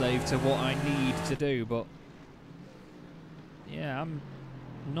fuel save to what I need to do. But yeah, I'm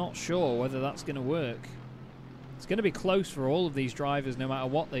not sure whether that's going to work. It's going to be close for all of these drivers no matter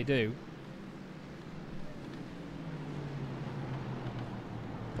what they do.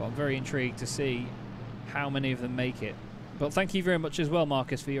 But I'm very intrigued to see how many of them make it. But thank you very much as well,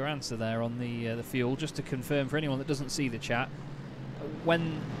 Marcus, for your answer there on the fuel. Just to confirm for anyone that doesn't see the chat,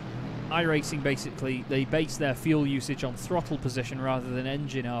 when iRacing basically, they base their fuel usage on throttle position rather than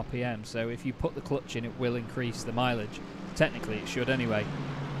engine RPM. So if you put the clutch in, it will increase the mileage. Technically, it should anyway.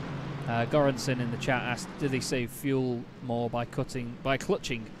 Goranson in the chat asked, do they save fuel more by clutching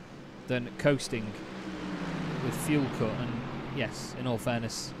than coasting with fuel cut? And yes, in all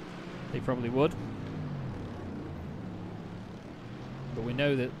fairness, they probably would. But we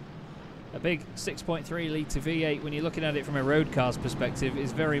know that a big 6.3 litre V8, when you're looking at it from a road car's perspective,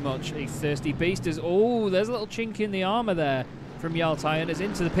 is very much a thirsty beast. Oh, there's a little chink in the armour there from Jarl Tyre. As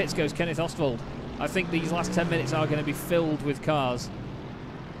into the pits goes Kenneth Ostwald. I think these last 10 minutes are going to be filled with cars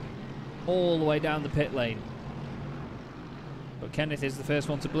all the way down the pit lane. But Kenneth is the first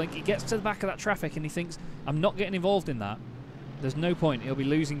one to blink. He gets to the back of that traffic and he thinks, I'm not getting involved in that. There's no point. He'll be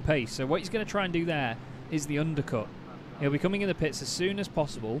losing pace. So what he's going to try and do there is the undercut. He'll be coming in the pits as soon as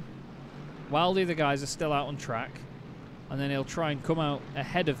possible, while the other guys are still out on track, and then he'll try and come out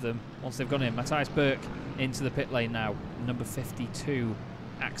ahead of them once they've gone in. Matthias Burke into the pit lane now, number 52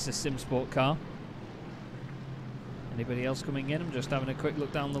 Axis Simsport car. Anybody else coming in? I'm just having a quick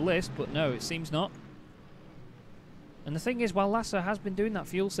look down the list, but no, it seems not. And the thing is, while Lasser has been doing that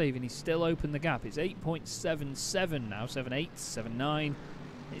fuel saving, he's still opened the gap. It's 8.77 now, 7.8, 7.9.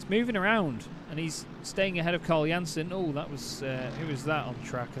 It's moving around, and he's staying ahead of Carl Jansen. Oh, that was, who was that on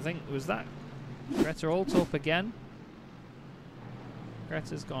track? I think, was that Greta Altorp again?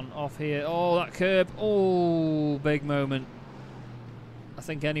 Greta's gone off here. Oh, that curb. Oh, big moment. I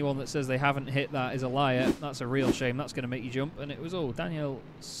think anyone that says they haven't hit that is a liar. That's a real shame. That's going to make you jump. And it was, oh, Daniel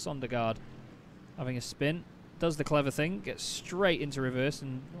Sondergaard having a spin. Does the clever thing. Gets straight into reverse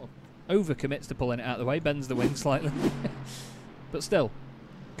and overcommits to pulling it out of the way. Bends the wing slightly. But still,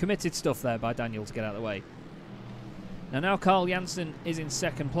 committed stuff there by Daniel to get out of the way. Now Carl Jansen is in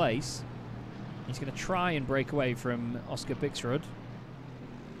second place. He's going to try and break away from Oscar Bixrud.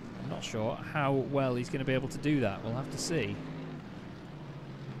 I'm not sure how well he's going to be able to do that. We'll have to see.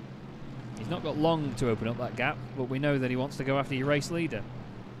 He's not got long to open up that gap, but we know that he wants to go after your race leader.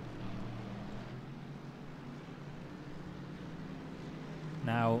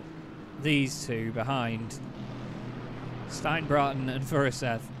 Now, these two behind, Steinbraten and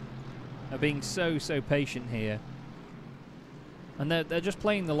Furuseth, are being so patient here. And they're just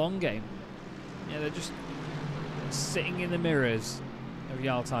playing the long game. Yeah, they're just sitting in the mirrors of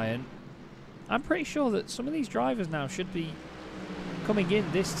Yaltayan. I'm pretty sure that some of these drivers now should be coming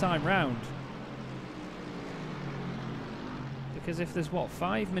in this time round. Because if there's, what,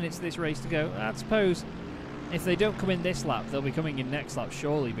 5 minutes of this race to go, I suppose if they don't come in this lap, they'll be coming in next lap,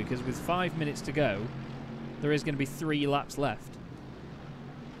 surely, because with 5 minutes to go, there is going to be 3 laps left.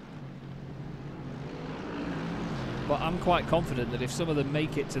 But I'm quite confident that if some of them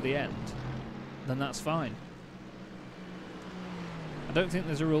make it to the end, then that's fine. I don't think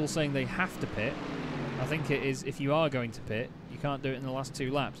there's a rule saying they have to pit. I think it is, if you are going to pit, you can't do it in the last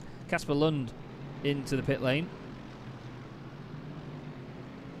 2 laps. Casper Lund into the pit lane.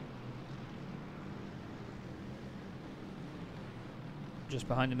 Just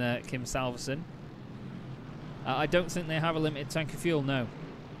behind him there, Kim Salverson. I don't think they have a limited tank of fuel, no.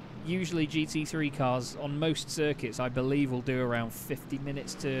 Usually GT3 cars on most circuits, I believe, will do around 50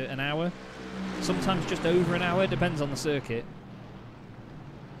 minutes to an hour. Sometimes just over an hour, depends on the circuit.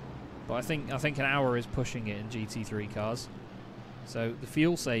 But I think an hour is pushing it in GT3 cars. So the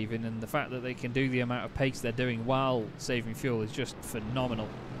fuel saving and the fact that they can do the amount of pace they're doing while saving fuel is just phenomenal.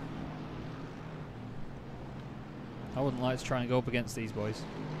 I wouldn't like to try and go up against these boys.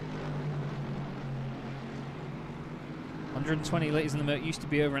 120 litres in the Merc used to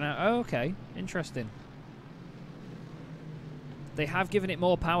be over an hour. Oh, okay. Interesting. They have given it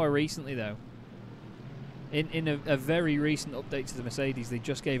more power recently, though. In a very recent update to the Mercedes, they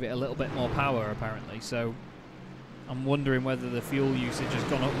just gave it a little bit more power, apparently. So I'm wondering whether the fuel usage has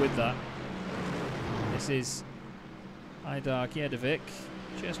gone up with that. This is Aidar Gjedovic.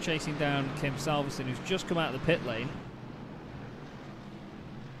 Just chasing down Kim Salverson, who's just come out of the pit lane.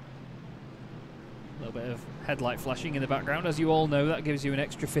 A little bit of headlight flashing in the background. As you all know, that gives you an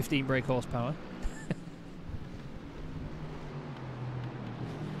extra 15 brake horsepower.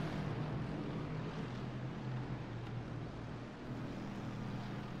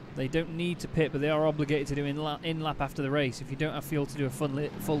 They don't need to pit, but they are obligated to do in-lap after the race. If you don't have fuel to do a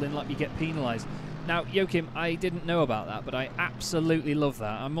full in-lap, you get penalised. Now, Joachim, I didn't know about that, but I absolutely love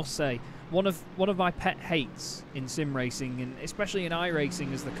that. I must say, one of my pet hates in sim racing, and especially in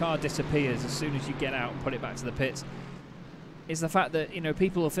iRacing, as the car disappears as soon as you get out and put it back to the pits, is the fact that, you know,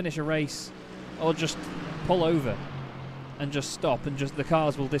 people will finish a race or just pull over and just stop, and just the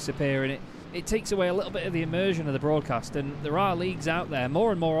cars will disappear, and it takes away a little bit of the immersion of the broadcast. And there are leagues out there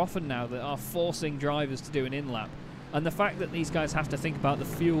more and more often now that are forcing drivers to do an in-lap. And the fact that these guys have to think about the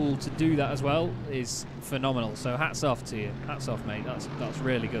fuel to do that as well is phenomenal. So hats off to you. Hats off, mate. That's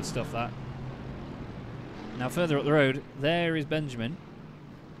really good stuff, that. Now further up the road, there is Benjamin,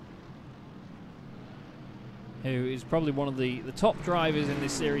 who is probably one of the top drivers in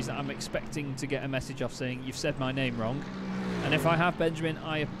this series that I'm expecting to get a message off saying, "You've said my name wrong." And if I have, Benjamin,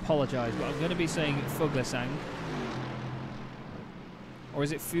 I apologise, but I'm going to be saying Fuglesang. Or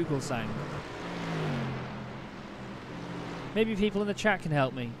is it Fugelsang? Maybe people in the chat can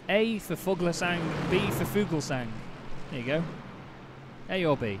help me. A for Fuglesang, B for Fugelsang. There you go. A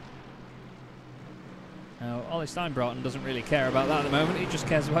or B. Now, Ollie Steinbraten doesn't really care about that at the moment. He just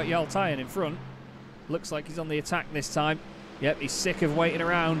cares about Yaltayan in front. Looks like he's on the attack this time. Yep, he's sick of waiting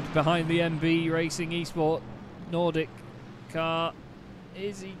around behind the MB Racing Esport Nordic car.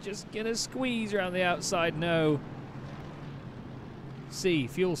 Is he just going to squeeze around the outside? No. C,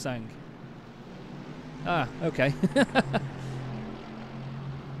 fuel sank. Ah, okay.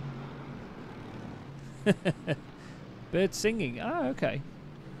 Bird singing. Ah, okay.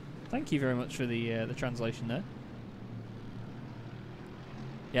 Thank you very much for the translation there.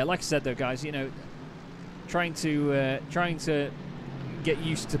 Yeah, like I said though, guys, you know, trying to get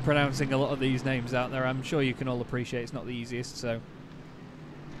used to pronouncing a lot of these names out there. I'm sure you can all appreciate it's not the easiest. So,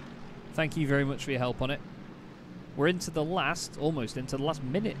 thank you very much for your help on it. We're into the almost into the last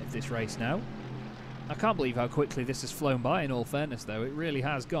minute of this race now. I can't believe how quickly this has flown by, in all fairness, though. It really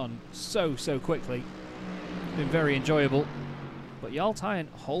has gone so quickly. It's been very enjoyable. But Jarl Tyen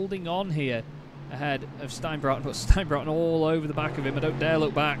holding on here ahead of Steinbroughton, but Steinbroughton all over the back of him. I don't dare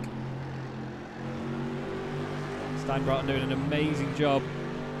look back. Steinbroughton doing an amazing job.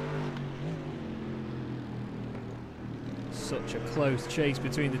 Such a close chase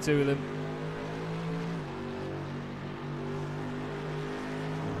between the two of them.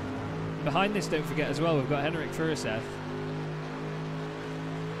 Behind this, don't forget as well, we've got Henrik Furuseth,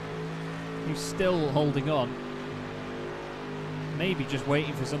 who's still holding on. Maybe just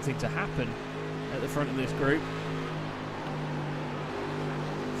waiting for something to happen at the front of this group.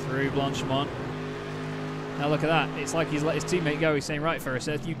 Through Blanchimont. Now look at that. It's like he's let his teammate go. He's saying, right,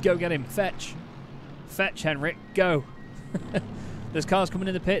 Furuseth, you go get him. Fetch. Fetch, Henrik. Go. There's cars coming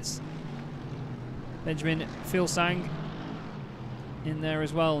in the pits. Benjamin Filsang in there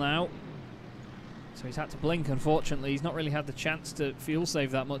as well now. So he's had to blink, unfortunately. He's not really had the chance to fuel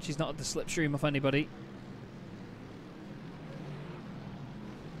save that much. He's not had the slipstream off anybody.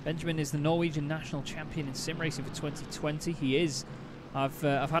 Benjamin is the Norwegian national champion in sim racing for 2020. He is. I've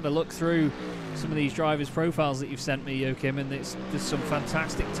had a look through some of these drivers' profiles that you've sent me, Joachim, and there's some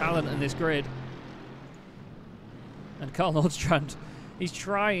fantastic talent in this grid. And Carl Nordstrand, he's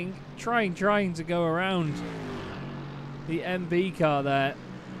trying to go around the MB car there.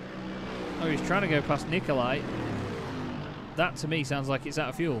 Oh, he's trying to go past Nikolai. That, to me, sounds like it's out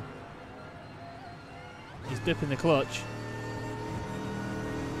of fuel. He's dipping the clutch.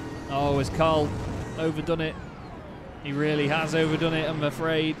 Oh, has Carl overdone it? He really has overdone it, I'm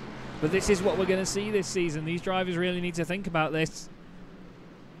afraid. But this is what we're going to see this season. These drivers really need to think about this.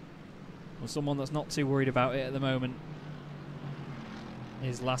 Well, someone that's not too worried about it at the moment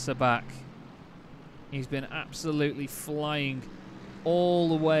is Lasse Bak. He's been absolutely flying all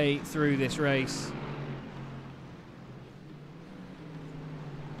the way through this race.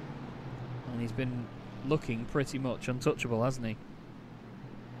 And he's been looking pretty much untouchable, hasn't he?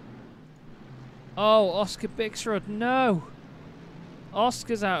 Oh, Oscar Bixrud, no!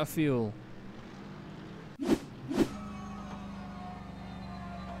 Oscar's out of fuel.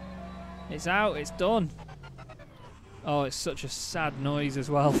 It's out, it's done. Oh, it's such a sad noise as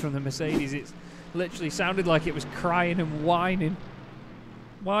well from the Mercedes. It's literally sounded like it was crying and whining.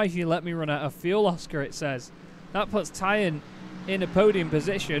 Why have you let me run out of fuel, Oscar, it says. That puts Tyen in a podium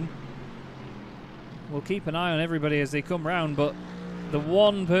position. We'll keep an eye on everybody as they come round, but the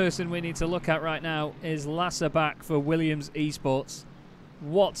one person we need to look at right now is Lasse Bak for Williams Esports.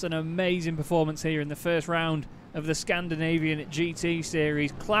 What an amazing performance here in the first round of the Scandinavian GT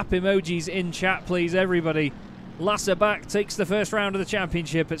Series. Clap emojis in chat, please, everybody. Lasse Bak takes the first round of the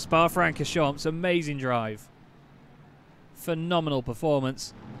championship at Spa Francorchamps. Amazing drive. Phenomenal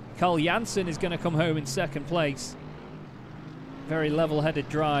performance. Carl Janssen is going to come home in second place. Very level-headed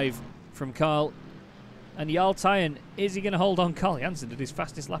drive from Carl. And Jarl Tyen, is he going to hold on? Carl Janssen did his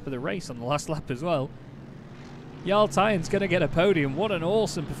fastest lap of the race on the last lap as well. Jarl Tyen's going to get a podium. What an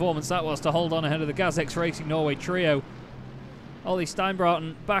awesome performance that was to hold on ahead of the GazX Racing Norway trio. Ollie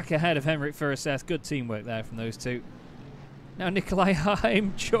Steinbroughton back ahead of Henrik Furuseth. Good teamwork there from those two. Now Nikolai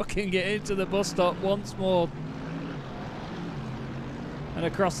Heim chucking it into the bus stop once more. And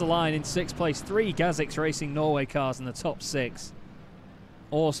across the line in sixth place, 3 GazX Racing Norway cars in the top 6.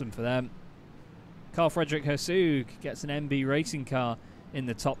 Awesome for them. Carl Fredrik Hersug gets an MB racing car in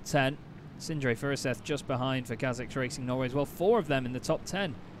the top 10. Sindre Furuseth just behind for GazX Racing Norway as well. 4 of them in the top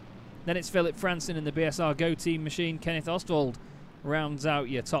 10. Then it's Philip Franson in the BSR Go Team machine. Kenneth Ostwald rounds out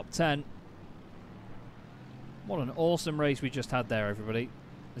your top 10. What an awesome race we just had there, everybody.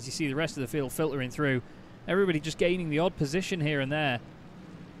 As you see the rest of the field filtering through. Everybody just gaining the odd position here and there.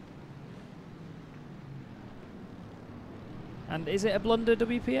 And is it a blunder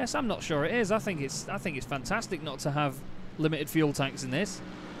WPS? I'm not sure it is. I think it's fantastic not to have limited fuel tanks in this.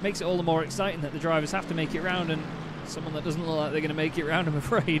 Makes it all the more exciting that the drivers have to make it round, and someone that doesn't look like they're going to make it round, I'm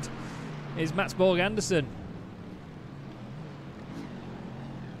afraid, is Mats Borg Andersen.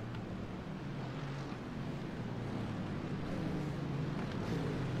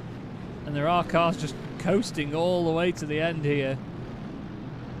 And there are cars just coasting all the way to the end here.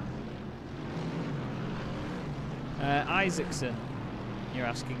 Isaacson, you're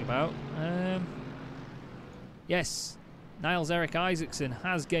asking about. Yes, Niles Eric Isaacson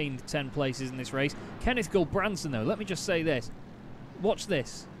has gained 10 places in this race. Kenneth Gulbranson, though, let me just say this. Watch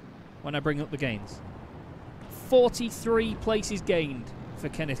this when I bring up the gains. 43 places gained for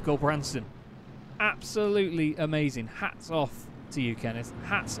Kenneth Gulbranson. Absolutely amazing. Hats off to you, Kenneth.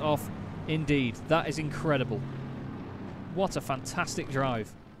 Hats off indeed. That is incredible. What a fantastic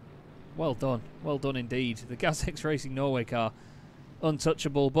drive. Well done. Well done indeed. The GazX Racing Norway car,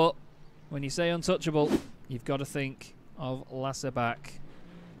 untouchable. But when you say untouchable, you've got to think of Lasse Bak.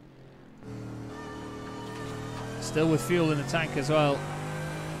 Still with fuel in the tank as well.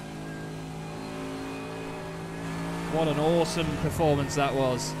 What an awesome performance that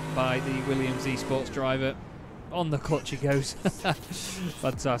was by the Williams Esports driver. On the clutch he goes.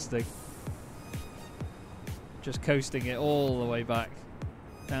 Fantastic. Just coasting it all the way back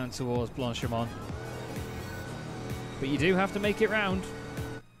down towards Blanchimont. But you do have to make it round.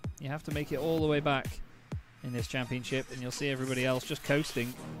 You have to make it all the way back in this championship, and you'll see everybody else just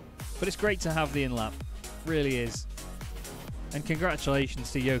coasting. But it's great to have the in-lap. Really is. And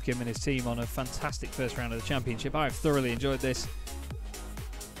congratulations to Joachim and his team on a fantastic first round of the championship. I've thoroughly enjoyed this.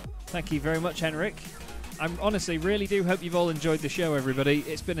 Thank you very much, Henrik. I honestly really do hope you've all enjoyed the show, everybody.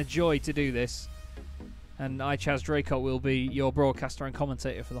 It's been a joy to do this. And I, Chaz Draycott, will be your broadcaster and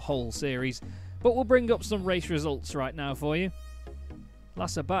commentator for the whole series. But we'll bring up some race results right now for you.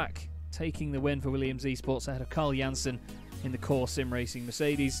 Lasse Bak taking the win for Williams Esports ahead of Carl Janssen in the core sim racing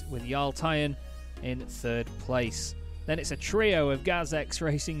Mercedes, with Jarl Tyen in third place. Then it's a trio of GazX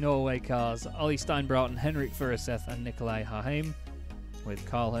Racing Norway cars, Ollie Steinbroughton, Henrik Furuseth and Nikolai Haheim, with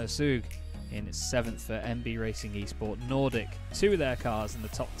Carl Hersug in 7th for MB Racing Esport Nordic. Two of their cars in the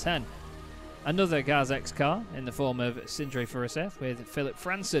top 10. Another GazX car in the form of Sindre Furuseth, with Philip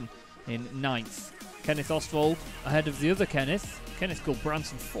Franson in 9th. Kenneth Ostwald ahead of the other Kenneth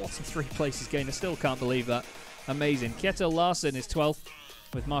Gulbranson, 43 places gained. I still can't believe that. Amazing. Kjetil Larsen is 12th,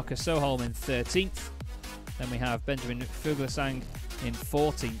 with Marcus Soholm in 13th. Then we have Benjamin Fuglesang in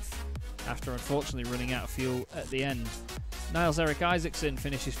 14th, after unfortunately running out of fuel at the end. Niles Eric Isaacson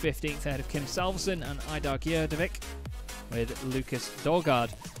finishes 15th ahead of Kim Salverson and Idar Gjerdevik, with Lucas Dorgard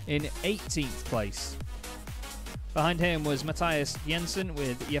in 18th place. Behind him was Matthias Jensen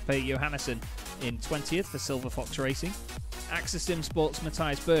with Jeppe Johannesson in 20th for Silver Fox Racing. Axesim Sports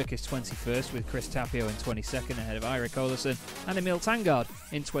Matthias Burke is 21st, with Chris Tapio in 22nd ahead of Eirik Olesen and Emil Tangard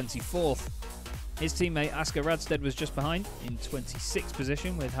in 24th. His teammate Asger Radstedt was just behind in 26th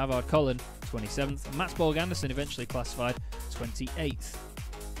position, with Havard Collin 27th, and Mats Borg Andersen eventually classified 28th.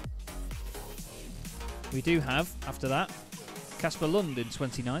 We do have, after that, Casper Lund in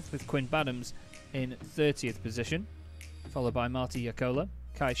 29th, with Quinn Badams in 30th position, followed by Marty Jakola,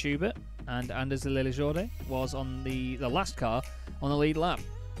 Kai Schubert, and Anders Lillejorde was on the last car on the lead lap.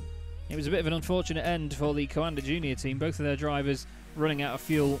 It was a bit of an unfortunate end for the Coanda Junior team, both of their drivers running out of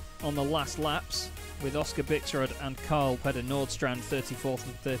fuel on the last laps, with Oscar Bixrud and Carl Peder Nordstrand 34th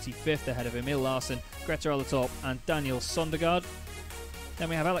and 35th ahead of Emil Larsen, Greta Olatorp and Daniel Sondergaard. Then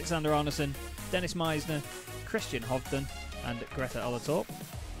we have Alexander Arnesen, Dennis Meisner, Christian Hovden and Greta Olatorp.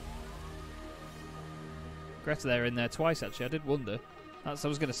 Greta there in there twice actually, I did wonder. I was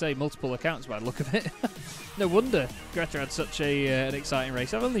going to say multiple accounts by the look of it. No wonder Greta had such an exciting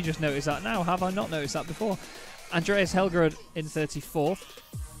race. I've only just noticed that now. Have I not noticed that before? Andreas Helgerud in 34th,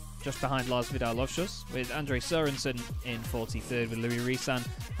 just behind Lars Vidar Lovsjus, with Andre Sørensen in 43rd with Louis Risan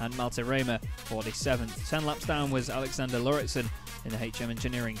and Malte Reimer 47th. 10 laps down was Alexander Lauritsen in the HM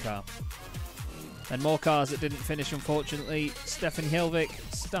Engineering car. Then more cars that didn't finish unfortunately. Stefan Hjelvik,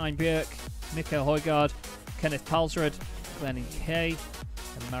 Stein Björk, Mikael Højgaard, Kenneth Palsrud, Glenn Kay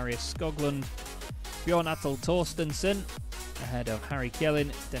and Marius Skoglund. Bjorn Atle Torstensen ahead of Harry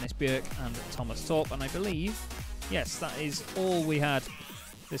Kjellin, Dennis Björk and Thomas Torp. And I believe, yes, that is all we had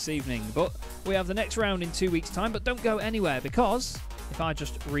this evening. But we have the next round in 2 weeks' time. But don't go anywhere, because if I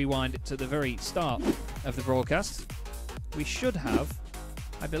just rewind it to the very start of the broadcast, we should have,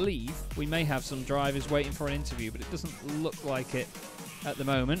 I believe, we may have some drivers waiting for an interview, but it doesn't look like it at the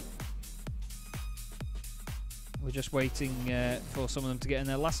moment. We're just waiting for some of them to get in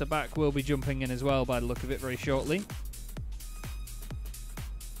there. Lasse Bak will be jumping in as well by the look of it very shortly.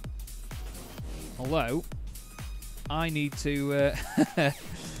 Although, I need to...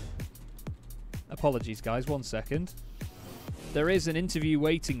 Apologies guys, 1 second. There is an interview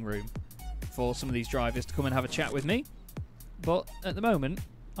waiting room for some of these drivers to come and have a chat with me. But at the moment,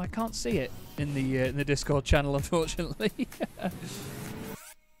 I can't see it in the Discord channel, unfortunately.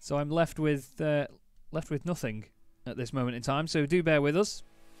 So I'm left with nothing at this moment in time. So do bear with us,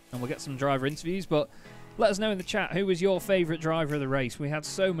 and we'll get some driver interviews. But let us know in the chat, who was your favourite driver of the race? We had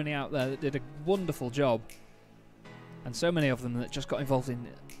so many out there that did a wonderful job, and so many of them that just got involved in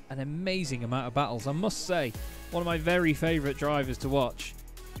an amazing amount of battles. I must say, one of my very favourite drivers to watch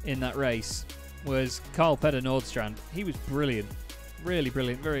in that race was Carl Peder Nordstrand. He was brilliant, really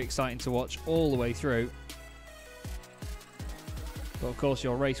brilliant, very exciting to watch all the way through. But of course,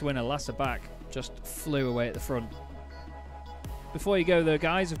 your race winner, Lasse Bak, just flew away at the front. Before you go though,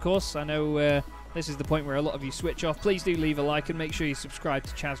 guys, of course, I know this is the point where a lot of you switch off. Please do leave a like and make sure you subscribe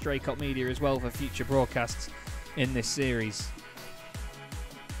to Chaz Draycott Media as well for future broadcasts in this series.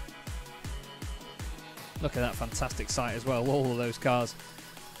 Look at that fantastic sight as well. All of those cars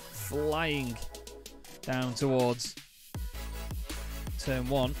flying down towards turn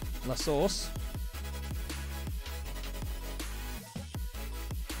 1, La Source.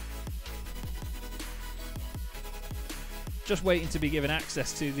 Just waiting to be given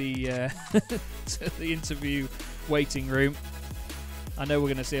access to the to the interview waiting room. I know we're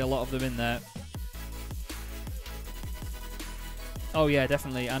going to see a lot of them in there. Oh yeah,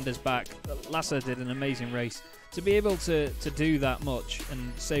 definitely. Anders back. Lasse did an amazing race. To be able to do that much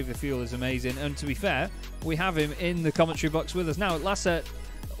and save the fuel is amazing. And to be fair, we have him in the commentary box with us now. Lasse,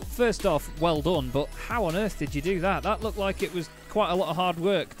 first off, well done. But how on earth did you do that? That looked like it was quite a lot of hard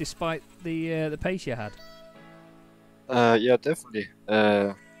work, despite the pace you had. Yeah, definitely.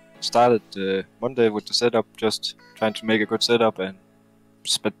 Started Monday with the setup, just trying to make a good setup, and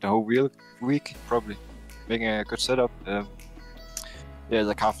spent the whole week probably making a good setup. Yeah,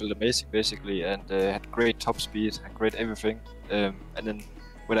 the car felt amazing basically, and had great top speed and great everything. And then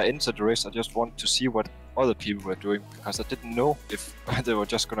when I entered the race, I just wanted to see what other people were doing, because I didn't know if they were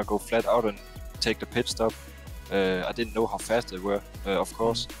just gonna go flat out and take the pit stop. I didn't know how fast they were, of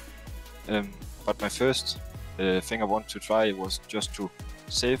course. But my first thing I wanted to try was just to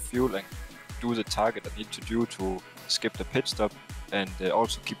save fuel and do the target I need to do to skip the pit stop, and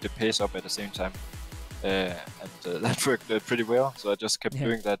also keep the pace up at the same time. And that worked pretty well, so I just kept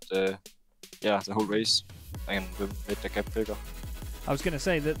doing that yeah, the whole race, and made the gap bigger. I was going to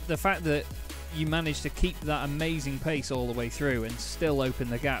say that the fact that you managed to keep that amazing pace all the way through and still open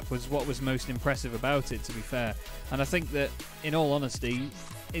the gap was what was most impressive about it, to be fair. And I think that, in all honesty,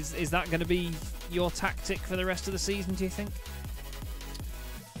 is that going to be your tactic for the rest of the season, do you think?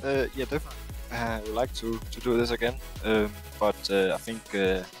 Yeah, definitely. I would like to do this again, but I think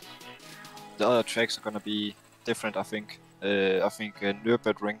the other tracks are gonna be different. I think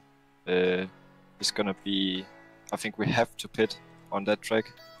Nürburgring is gonna be. I think we have to pit on that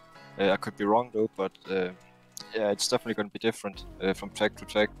track. I could be wrong though, but yeah, it's definitely gonna be different from track to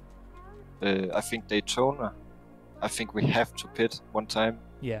track. I think Daytona. I think we have to pit one time.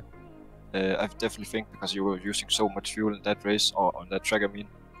 Yeah. I definitely think, because you were using so much fuel in that race, or on that track, I mean.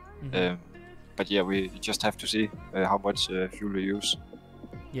 But yeah, we just have to see how much fuel we use.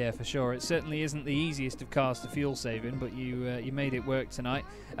 Yeah, for sure. It certainly isn't the easiest of cars to fuel saving, but you made it work tonight.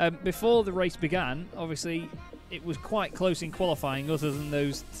 Before the race began, obviously, it was quite close in qualifying, other than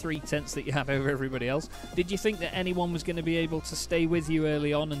those 3 tenths that you have over everybody else. Did you think that anyone was going to be able to stay with you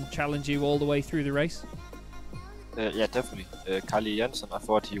early on and challenge you all the way through the race? Yeah, definitely. Carly Jensen, I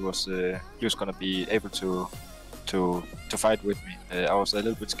thought he was going to be able to fight with me. I was a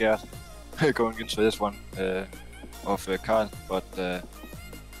little bit scared going into this one of Carl, but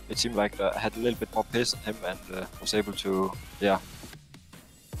it seemed like I had a little bit more pace than him, and was able to,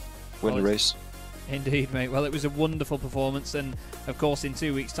 win the race. Indeed, mate. Well, it was a wonderful performance, and of course in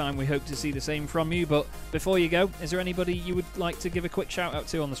 2 weeks' time we hope to see the same from you. But before you go, is there anybody you would like to give a quick shout out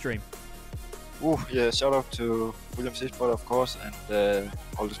to on the stream? Oh, yeah, shout out to Williams Esports, of course, and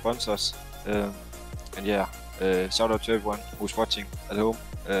all the sponsors. And yeah, shout out to everyone who's watching at home.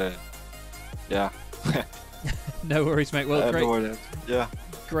 Yeah. No worries, mate. Well, great. Yeah.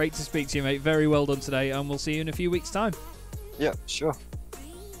 Great to speak to you, mate. Very well done today, and we'll see you in a few weeks' time. Yeah, sure.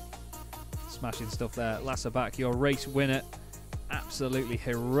 Smashing stuff there. Lasse Bak, your race winner. Absolutely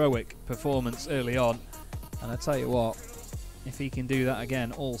heroic performance early on. And I tell you what, if he can do that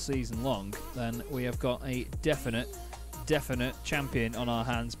again all season long, then we have got a definite champion on our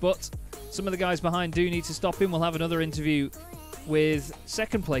hands. But some of the guys behind do need to stop him. We'll have another interview with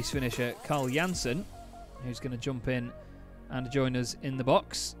second place finisher Carl Jansen, who's going to jump in and join us in the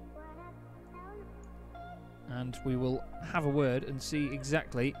box. And we will have a word and see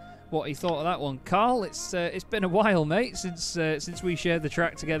exactly what he thought of that one. Carl, it's been a while, mate, since we shared the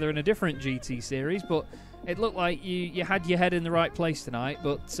track together in a different GT series, but it looked like you had your head in the right place tonight,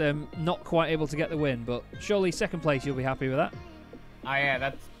 but not quite able to get the win. But surely second place, you'll be happy with that. Oh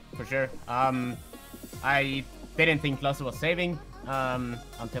yeah, for sure. I didn't think Lasse was saving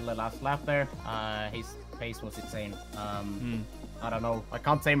until the last lap there. His pace was insane. I don't know. I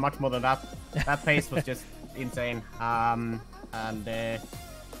can't say much more than that. That pace was just insane. And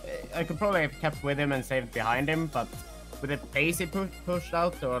I could probably have kept with him and saved behind him, but with the pace he pushed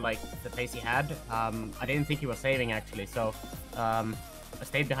out, or like the pace he had, I didn't think he was saving actually. So I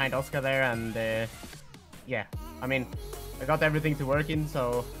stayed behind Oscar there, and yeah, I mean, I got everything to work in,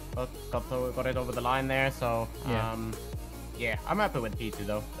 so got it over the line there. So yeah, I'm happy with P2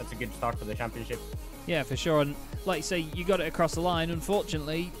 though. That's a good start for the championship. Yeah, for sure. And like you say, you got it across the line.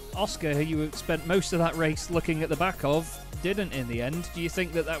 Unfortunately, Oscar, who you spent most of that race looking at the back of, didn't in the end. Do you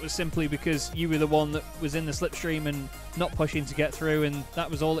think that that was simply because you were the one that was in the slipstream and not pushing to get through, and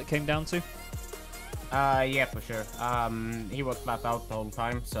that was all it came down to? Yeah, for sure. He was flat out the whole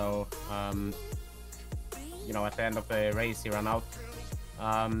time, so you know, at the end of the race he ran out,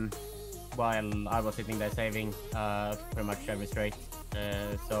 while I was sitting there saving pretty much every straight.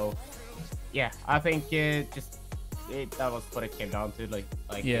 So yeah, I think that was what it came down to. Like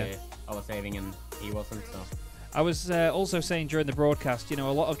I was saving and he wasn't. So I was also saying during the broadcast, you know,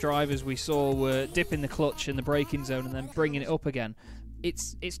 a lot of drivers we saw were dipping the clutch in the braking zone and then bringing it up again.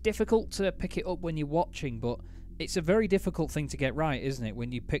 It's difficult to pick it up when you're watching, but it's a very difficult thing to get right, isn't it,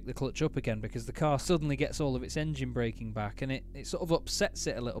 when you pick the clutch up again, because the car suddenly gets all of its engine braking back, and it sort of upsets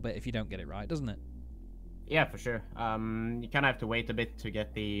it a little bit if you don't get it right, doesn't it? Yeah, for sure. You kind of have to wait a bit to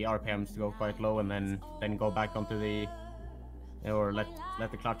get the RPMs to go quite low, and then go back onto the, or let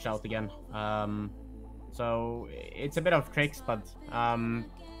the clutch out again. So it's a bit of tricks, but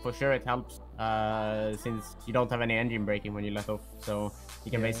for sure it helps since you don't have any engine braking when you let off, so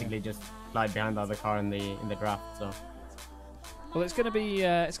you can basically just slide behind the other car in the draft. So well, it's going to be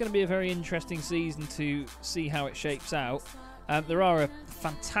a very interesting season to see how it shapes out. There are a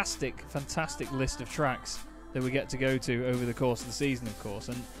fantastic list of tracks that we get to go to over the course of the season, of course.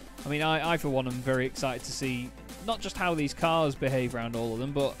 And I mean, I for one am very excited to see not just how these cars behave around all of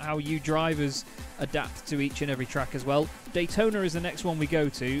them, but how you drivers adapt to each and every track as well. Daytona is the next one we go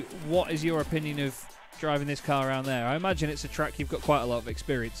to. What is your opinion of driving this car around there? I imagine it's a track you've got quite a lot of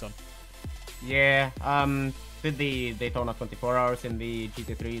experience on. Yeah, did the Daytona 24 hours in the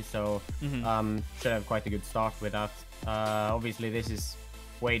GT3, so should have quite a good start with that. Obviously this is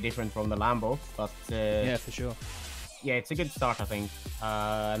way different from the Lambo, but yeah, for sure. Yeah, it's a good start, I think.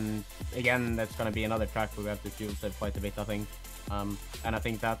 And again, that's going to be another track where we have to fuel save quite a bit, I think. And I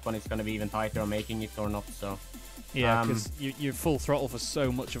think that one is going to be even tighter on making it or not. So yeah, because you're full throttle for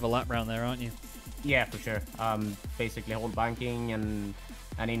so much of a lap round there, aren't you? Yeah, for sure. Basically whole banking and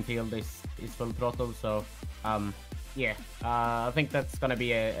infield is full throttle. So yeah, I think that's going to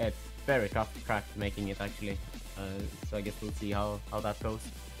be a very tough track making it actually. So I guess we'll see how that goes.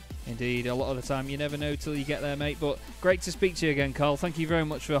 Indeed, a lot of the time you never know till you get there, mate. But great to speak to you again, Carl. Thank you very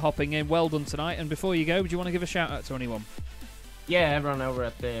much for hopping in. Well done tonight. And before you go, would you want to give a shout out to anyone? Yeah, everyone over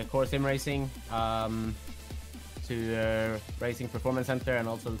at the Core Sim Racing, to Racing Performance Center, and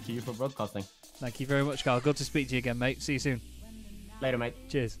also to you for broadcasting. Thank you very much, Carl. Good to speak to you again, mate. See you soon. Later, mate.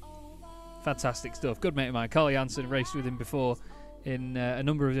 Cheers. Fantastic stuff. Good mate of mine, Carl Janssen, raced with him before in a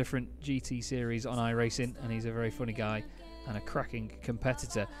number of different GT series on iRacing, and he's a very funny guy and a cracking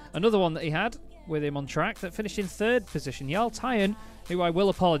competitor. Another one that he had with him on track that finished in third position, Jarl Tyen, who I will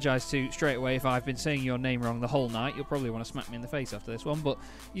apologise to straight away if I've been saying your name wrong the whole night. You'll probably want to smack me in the face after this one, but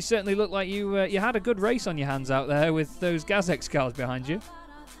you certainly look like you had a good race on your hands out there with those Gazex cars behind you.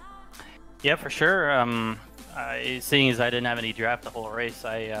 Yeah, for sure. Seeing as I didn't have any draft the whole race,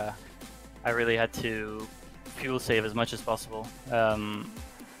 I really had to fuel save as much as possible.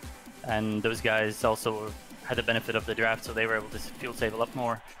 And those guys also had the benefit of the draft, so they were able to fuel save a lot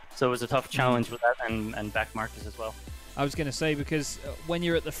more. So it was a tough challenge with that, and back Marcus as well. I was going to say, because when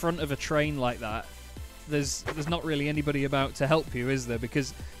you're at the front of a train like that, there's not really anybody about to help you, is there?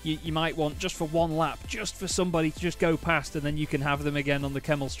 Because you might want, just for one lap, just for somebody to just go past, and then you can have them again on the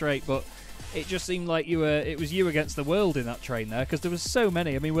Kemmel Straight. But it just seemed like it was you against the world in that train there, because there was so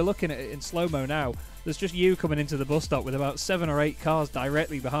many. I mean, we're looking at it in slow-mo now. There's just you coming into the bus stop with about 7 or 8 cars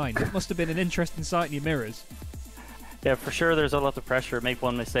directly behind. It must have been an interesting sight in your mirrors. Yeah, for sure. There's a lot of pressure. Make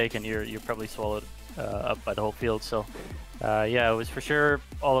one mistake and you're probably swallowed up by the whole field. So yeah, it was for sure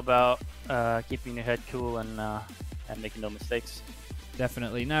all about keeping your head cool and making no mistakes.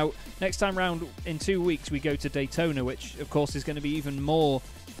 Definitely. Now, next time round in 2 weeks we go to Daytona, which of course is going to be even more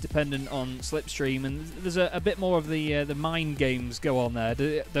dependent on slipstream, and there's a bit more of the mind games go on there,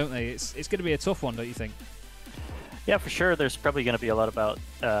 don't they? It's going to be a tough one, don't you think? Yeah, for sure. There's probably going to be a lot about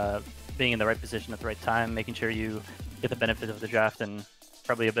being in the right position at the right time, making sure you get the benefit of the draft and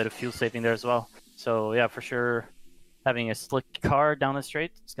probably a bit of fuel saving there as well. So yeah, for sure, having a slick car down the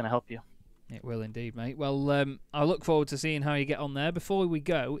straight is going to help you. It will indeed, mate. Well, I look forward to seeing how you get on there. Before we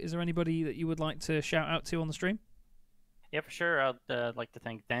go, is there anybody that you would like to shout out to on the stream? Yeah, for sure. I'd like to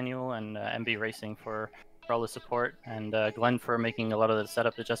thank Daniel and MB Racing for all the support, and Glenn for making a lot of the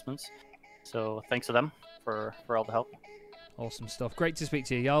setup adjustments. So thanks to them for all the help. Awesome stuff. Great to speak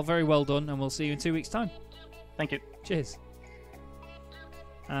to you, Jarl. Very well done, and we'll see you in 2 weeks' time. Thank you. Cheers.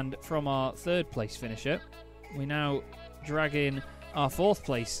 And from our third place finisher, we now drag in our fourth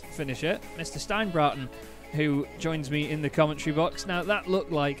place finisher, Mr. Steinbraten, who joins me in the commentary box. Now, that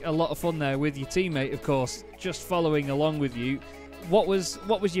looked like a lot of fun there with your teammate, of course, just following along with you. What was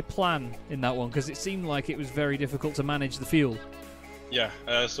your plan in that one? Because it seemed like it was very difficult to manage the fuel. Yeah,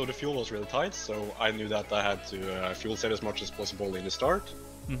 so the fuel was really tight, so I knew that I had to fuel save as much as possible in the start.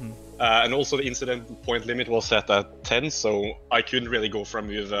 Mm-hmm. And also the incident point limit was set at 10, so I couldn't really go from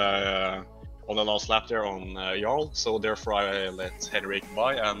with on the last lap there on Jarl, so therefore I let Henrik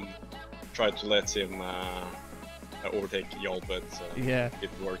by and tried to let him overtake Jarl, but yeah, it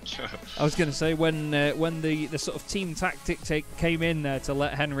didn't work. I was going to say, when the sort of team tactic came in there to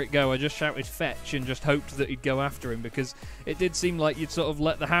let Henrik go, I just shouted fetch and just hoped that he'd go after him, because it did seem like you'd sort of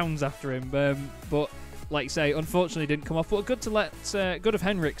let the hounds after him, but like you say, unfortunately didn't come off. But good of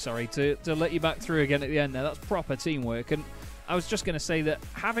Henrik, to let you back through again at the end there. That's proper teamwork. And I was just going to say that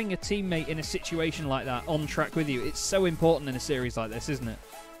having a teammate in a situation like that on track with you, it's so important in a series like this, isn't it?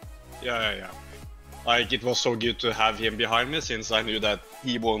 Yeah. Like, it was so good to have him behind me, since I knew that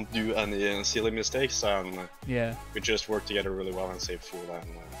he won't do any silly mistakes, and yeah, we just worked together really well and saved fuel and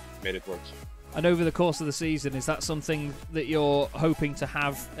made it work. And over the course of the season, is that something that you're hoping to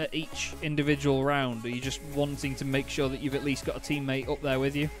have at each individual round? Are you just wanting to make sure that you've at least got a teammate up there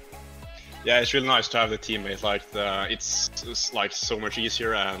with you? Yeah, it's really nice to have the teammate. Like, it's like so much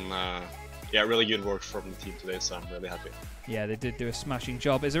easier, and yeah, really good work from the team today, so I'm really happy. Yeah, they did do a smashing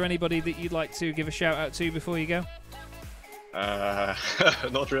job. Is there anybody that you'd like to give a shout out to before you go?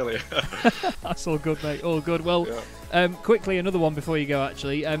 Not really. That's all good, mate. All good. Well, yeah. Quickly, another one before you go,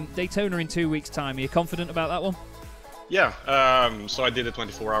 actually. Daytona in 2 weeks' time. Are you confident about that one? Yeah. So I did a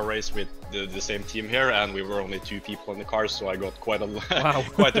 24-hour race with the same team here, and we were only 2 people in the car, so I got quite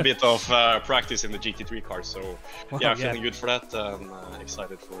a bit of practice in the GT3 car. So yeah, feeling good for that, and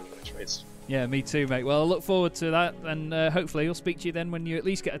excited for the next race. Yeah, me too, mate. Well, I look forward to that, and hopefully I'll speak to you then when you at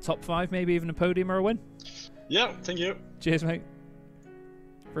least get a top 5, maybe even a podium or a win. Yeah, thank you. Cheers, mate.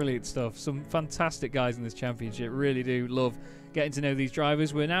 Brilliant stuff. Some fantastic guys in this championship. Really do love getting to know these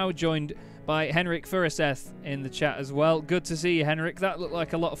drivers. We're now joined by Henrik Furuseth in the chat as well. Good to see you, Henrik. That looked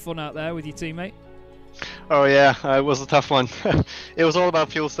like a lot of fun out there with your teammate. Oh yeah, it was a tough one. It was all about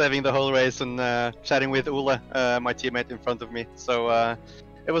fuel saving the whole race and chatting with Ole, my teammate in front of me. So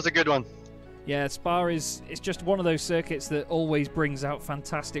it was a good one. Yeah, Spa it's just one of those circuits that always brings out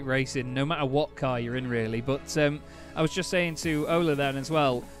fantastic racing, no matter what car you're in, really. But I was just saying to Ola then as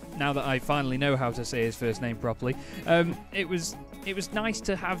well, now that I finally know how to say his first name properly, it was nice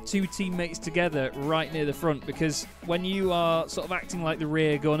to have 2 teammates together right near the front, because when you are sort of acting like the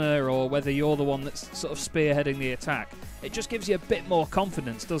rear gunner, or whether you're the one that's sort of spearheading the attack, it just gives you a bit more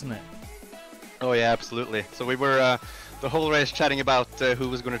confidence, doesn't it? Oh yeah, absolutely. So we were the whole race chatting about who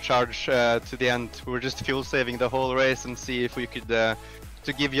was going to charge to the end. We were just fuel saving the whole race and see if we could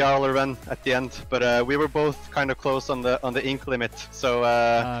to give Jarl a run at the end. But we were both kind of close on the ink limit, so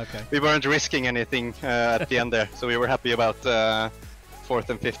okay. We weren't risking anything at the end there. So we were happy about 4th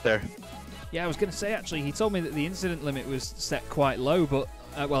and 5th there. Yeah, I was going to say, actually, he told me that the incident limit was set quite low, but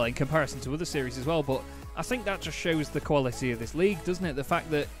well, in comparison to other series as well. But I think that just shows the quality of this league, doesn't it? The fact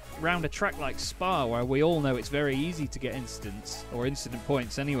that around a track like Spa, where we all know it's very easy to get incidents, or incident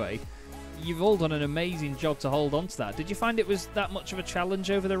points anyway, you've all done an amazing job to hold on to that. Did you find it was that much of a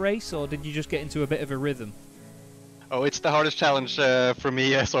challenge over the race, or did you just get into a bit of a rhythm? Oh, it's the hardest challenge for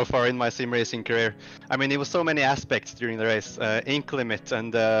me so far in my sim racing career. I mean, it was so many aspects during the race: ink limit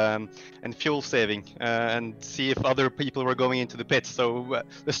and fuel saving, and see if other people were going into the pits. So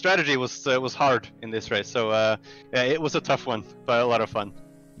the strategy was hard in this race. So yeah, it was a tough one, but a lot of fun.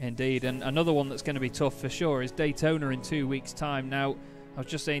 Indeed, and another one that's going to be tough for sure is Daytona in 2 weeks' time. Now, I was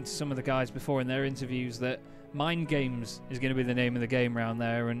just saying to some of the guys before in their interviews that Mind Games is going to be the name of the game around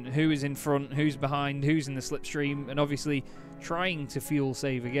there, and who is in front, who's behind, who's in the slipstream, and obviously trying to fuel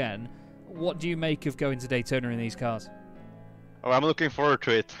save again. What do you make of going to Daytona in these cars? Oh, I'm looking forward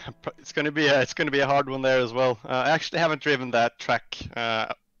to it. It's going to be a hard one there as well. I actually haven't driven that track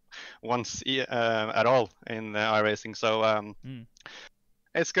once at all in iRacing, so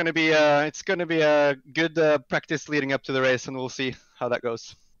It's gonna be a good practice leading up to the race, and we'll see how that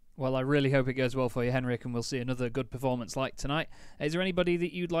goes. Well, I really hope it goes well for you, Henrik, and we'll see another good performance like tonight. Is there anybody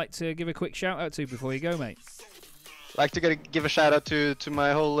that you'd like to give a quick shout out to before you go, mate? Like to give a shout out to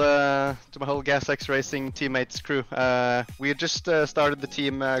my whole GasX Racing teammates crew. We just started the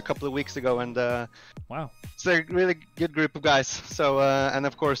team a couple of weeks ago, and wow, it's a really good group of guys. So and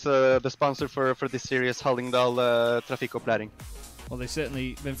of course the sponsor for this series, Hallingdal Trafikkopplæring. Well, they've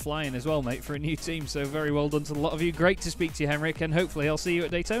certainly been flying as well, mate, for a new team. So very well done to a lot of you. Great to speak to you, Henrik, and hopefully I'll see you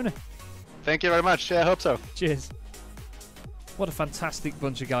at Daytona. Thank you very much. Yeah, I hope so. Cheers. What a fantastic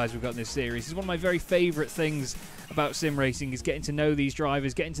bunch of guys we've got in this series. It's one of my very favourite things about sim racing is getting to know these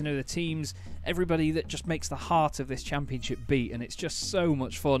drivers, getting to know the teams, everybody that just makes the heart of this championship beat, and it's just so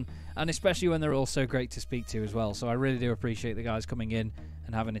much fun, and especially when they're all so great to speak to as well. So I really do appreciate the guys coming in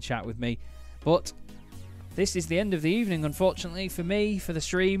and having a chat with me. But this is the end of the evening, unfortunately, for me, for the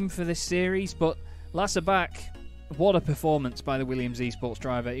stream, for this series. But Lasse back, what a performance by the Williams Esports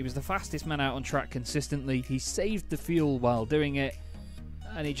driver. He was the fastest man out on track consistently. He saved the fuel while doing it,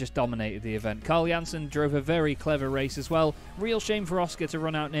 and he just dominated the event. Carl Janssen drove a very clever race as well. Real shame for Oscar to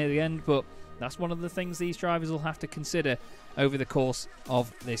run out near the end, but that's one of the things these drivers will have to consider over the course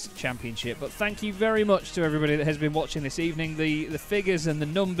of this championship. But thank you very much to everybody that has been watching this evening. The figures and the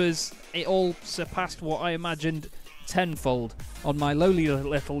numbers, it all surpassed what I imagined tenfold on my lowly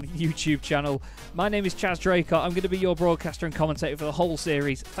little YouTube channel. My name is Chaz Draycott. I'm going to be your broadcaster and commentator for the whole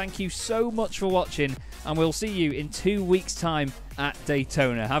series. Thank you so much for watching, and we'll see you in 2 weeks' time at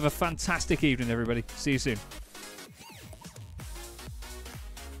Daytona. Have a fantastic evening, everybody. See you soon.